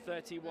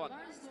 131.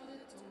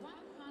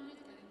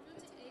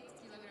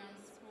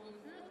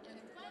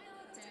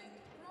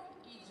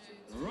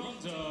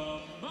 Randa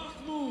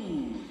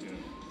Mahmoud.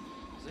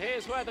 So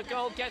here's where the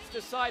gold gets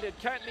decided.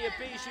 Currently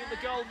Obiji in the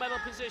gold medal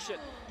position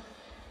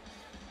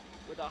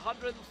with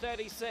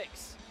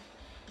 136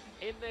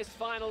 in this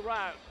final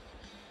round.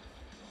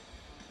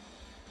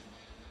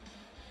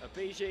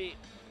 Obiji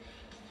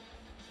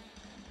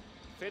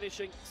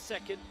finishing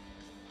second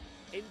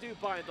in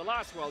Dubai in the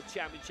last World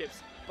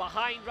Championships,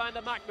 behind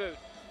Randa Mahmoud.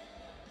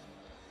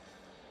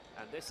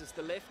 And this is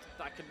the lift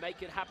that can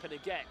make it happen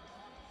again.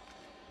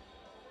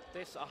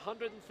 This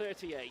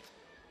 138.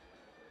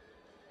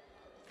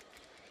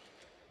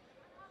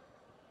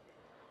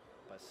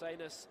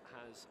 Barcenas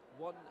has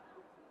won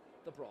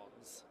the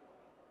bronze.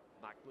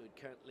 Mahmoud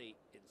currently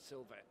in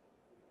silver.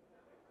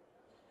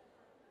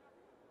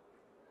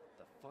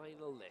 The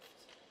final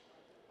lift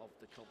of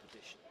the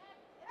competition.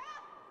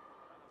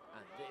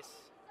 And this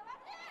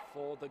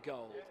for the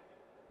gold.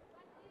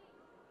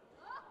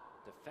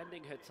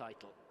 Defending her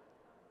title.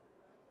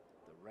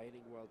 The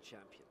reigning world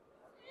champion.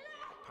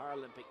 The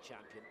Paralympic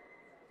champion.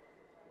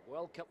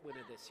 World Cup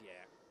winner this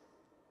year.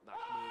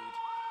 Mahmoud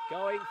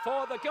going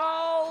for the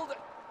gold!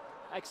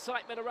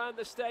 Excitement around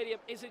the stadium.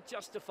 Is it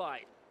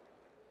justified?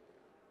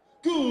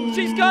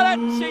 She's got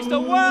it! She's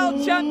the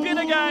world champion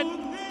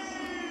again!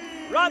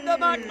 Randa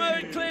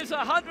Mahmoud clears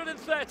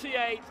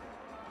 138.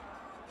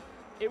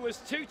 It was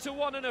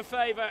 2-1 in her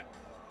favour.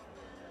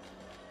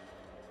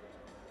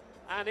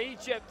 And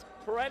Egypt,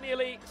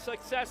 perennially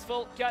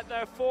successful, get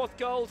their 4th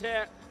gold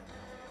here.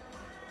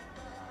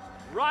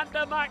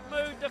 Randa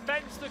Mahmoud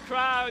defends the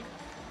crown.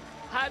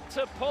 Had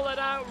to pull it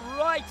out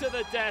right to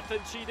the death,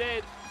 and she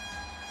did.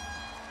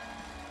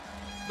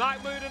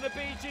 Mahmoud and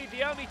Obiji,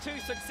 the only two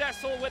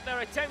successful with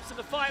their attempts in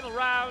the final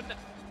round.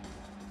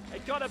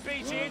 It got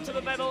Obiji into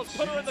the medals,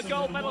 put her in the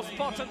gold medal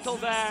spot until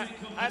there,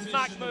 and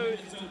Mahmoud,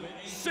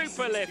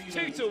 super lift,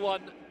 2-1,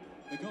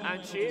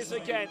 and she is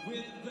again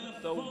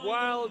the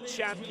world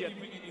champion.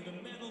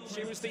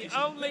 She was the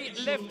only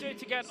lifter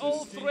to get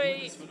all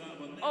 3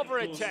 of her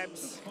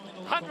attempts,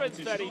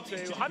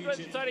 132,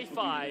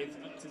 135,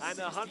 and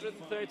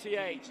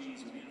 138.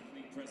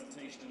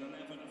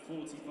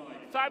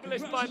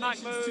 Fabulous by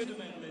Mahmoud,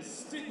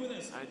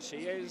 and she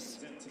is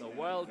the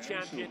world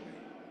champion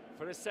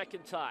for a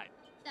 2nd time.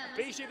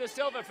 Obiji the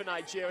silver for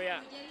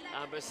Nigeria,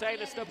 and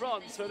Barcenas the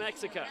bronze for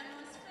Mexico.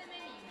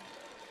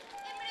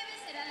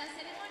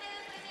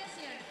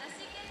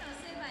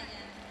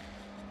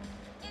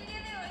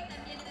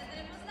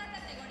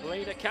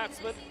 Polina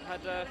Katsman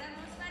had a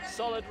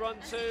solid run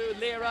too.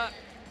 Lira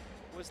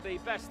was the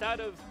best out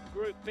of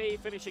Group B,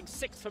 finishing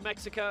 6th for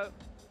Mexico.